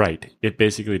calls write, it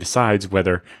basically decides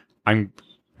whether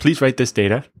please write this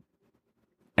data,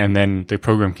 and then the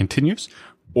program continues,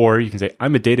 or you can say,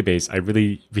 I'm a database.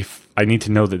 I need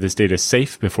to know that this data is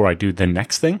safe before I do the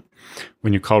next thing.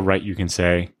 When you call write, you can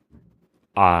say,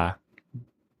 tell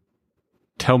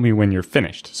me when you're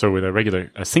finished. So with a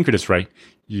synchronous write,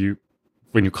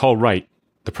 when you call write,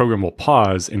 the program will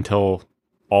pause until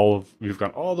you've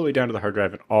gone all the way down to the hard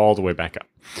drive and all the way back up.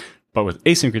 But with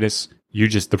asynchronous,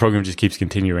 the program just keeps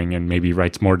continuing and maybe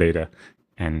writes more data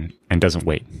and doesn't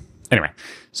wait. Anyway,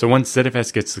 so once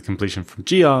ZFS gets the completion from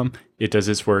Geom, it does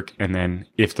its work, and then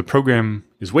if the program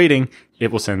is waiting,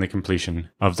 it will send the completion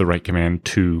of the write command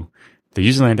to the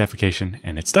userland application,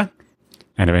 and it's done.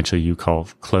 And eventually you call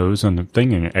close on the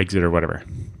thing and exit or whatever.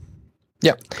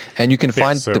 Yeah, and you can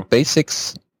find the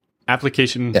basics.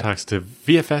 Application talks to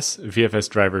VFS, VFS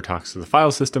driver talks to the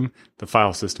file system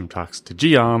talks to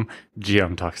Geom,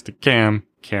 Geom talks to CAM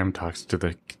talks to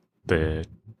the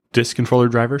disk controller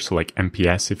driver, so like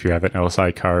MPS if you have an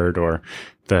LSI card, or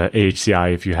the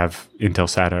AHCI if you have Intel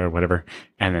SATA or whatever,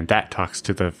 and then that talks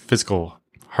to the physical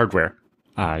hardware.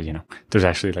 There's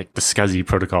actually like the SCSI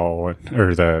protocol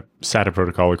or the SATA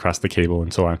protocol across the cable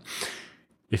and so on.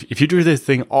 If you do this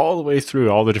thing all the way through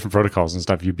all the different protocols and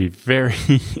stuff, you'd be very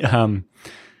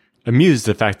amused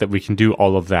at the fact that we can do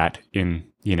all of that in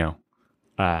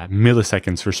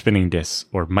milliseconds for spinning disks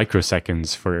or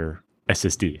microseconds for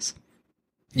SSDs.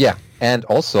 Yeah, and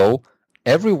also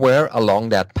everywhere along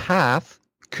that path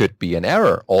could be an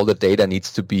error. All the data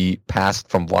needs to be passed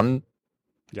from one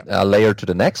layer to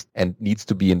the next and needs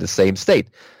to be in the same state.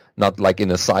 Not like in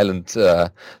a silent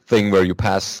thing where you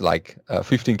pass like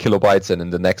 15 kilobytes and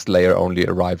in the next layer only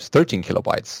arrives 13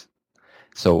 kilobytes.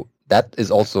 So that is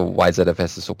also why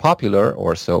ZFS is so popular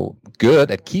or so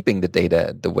good at keeping the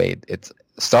data the way it's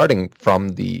starting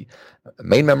from the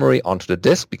main memory onto the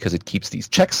disk, because it keeps these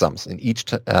checksums, and each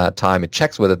time it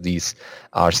checks whether these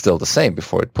are still the same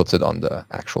before it puts it on the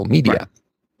actual media.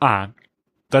 Right.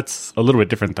 That's a little bit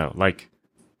different though. Like,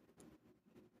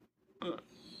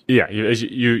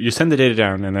 you send the data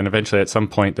down, and then eventually at some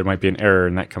point there might be an error,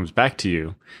 and that comes back to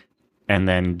you, and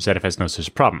then ZFS knows there's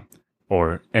a problem,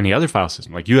 or any other file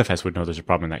system like UFS would know there's a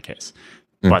problem in that case.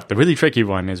 But the really tricky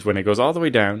one is when it goes all the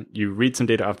way down, you read some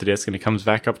data off the disk, and it comes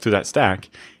back up through that stack,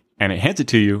 and it hands it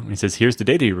to you, and it says, here's the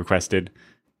data you requested,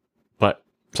 but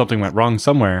something went wrong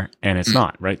somewhere, and it's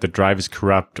not, right? The drive is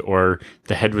corrupt, or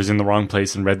the head was in the wrong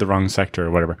place and read the wrong sector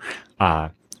or whatever.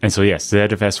 And so, yes,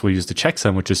 ZFS will use the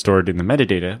checksum, which is stored in the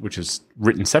metadata, which is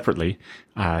written separately,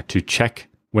 to check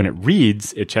when it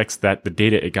reads, it checks that the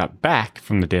data it got back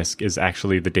from the disk is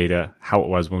actually the data how it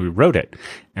was when we wrote it.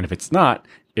 And if it's not,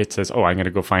 it says, oh, I'm going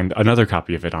to go find another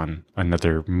copy of it on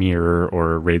another Mirror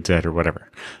or RAID-Z or whatever.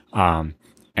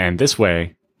 And this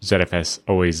way, ZFS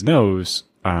always knows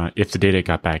if the data it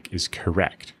got back is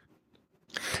correct.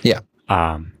 Yeah.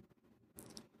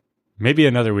 Maybe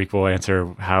another week we'll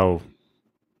answer how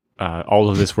all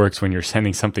of this works when you're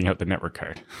sending something out the network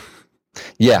card.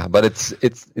 Yeah, but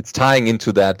it's tying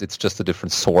into that. It's just a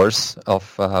different source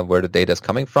of where the data is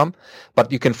coming from.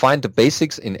 But you can find the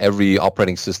basics in every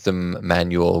operating system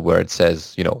manual where it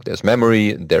says, there's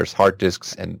memory, there's hard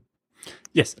disks, and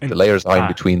yes, and the layers are in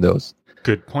between those.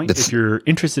 Good point. If you're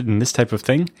interested in this type of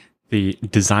thing, the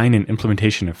design and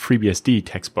implementation of FreeBSD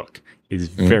textbook is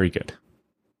very good.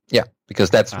 Yeah, because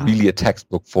that's really a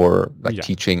textbook for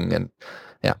teaching and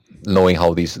knowing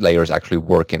how these layers actually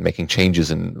work and making changes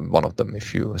in one of them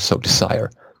if you so desire.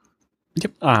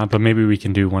 Yep. But maybe we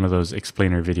can do one of those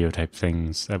explainer video type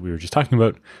things that we were just talking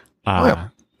about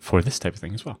for this type of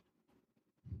thing as well.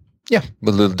 Yeah,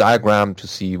 with a little diagram to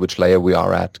see which layer we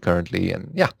are at currently.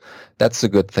 And that's a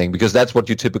good thing because that's what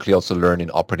you typically also learn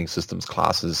in operating systems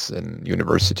classes in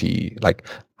university, like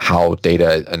how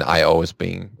data and I/O is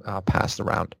being passed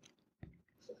around.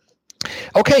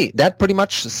 Okay, that pretty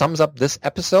much sums up this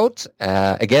episode.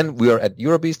 Again, we are at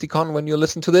EuroBSDCon when you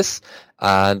listen to this,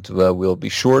 and we'll be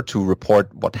sure to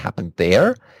report what happened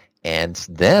there. And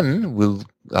then we'll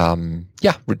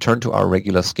return to our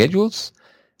regular schedules.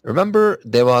 Remember,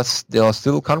 there are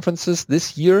still conferences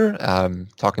this year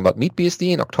talking about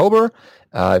MeetBSD in October.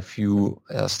 If you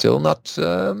are still not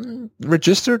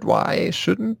registered, why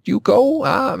shouldn't you go?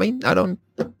 I don't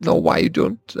know why you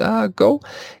don't go.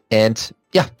 And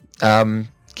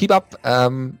keep up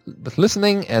with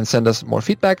listening and send us more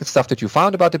feedback and stuff that you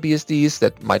found about the BSDs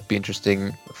that might be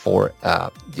interesting for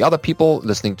the other people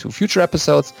listening to future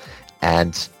episodes,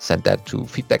 and send that to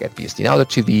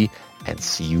feedback@bsdnow.tv, and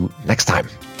see you next time.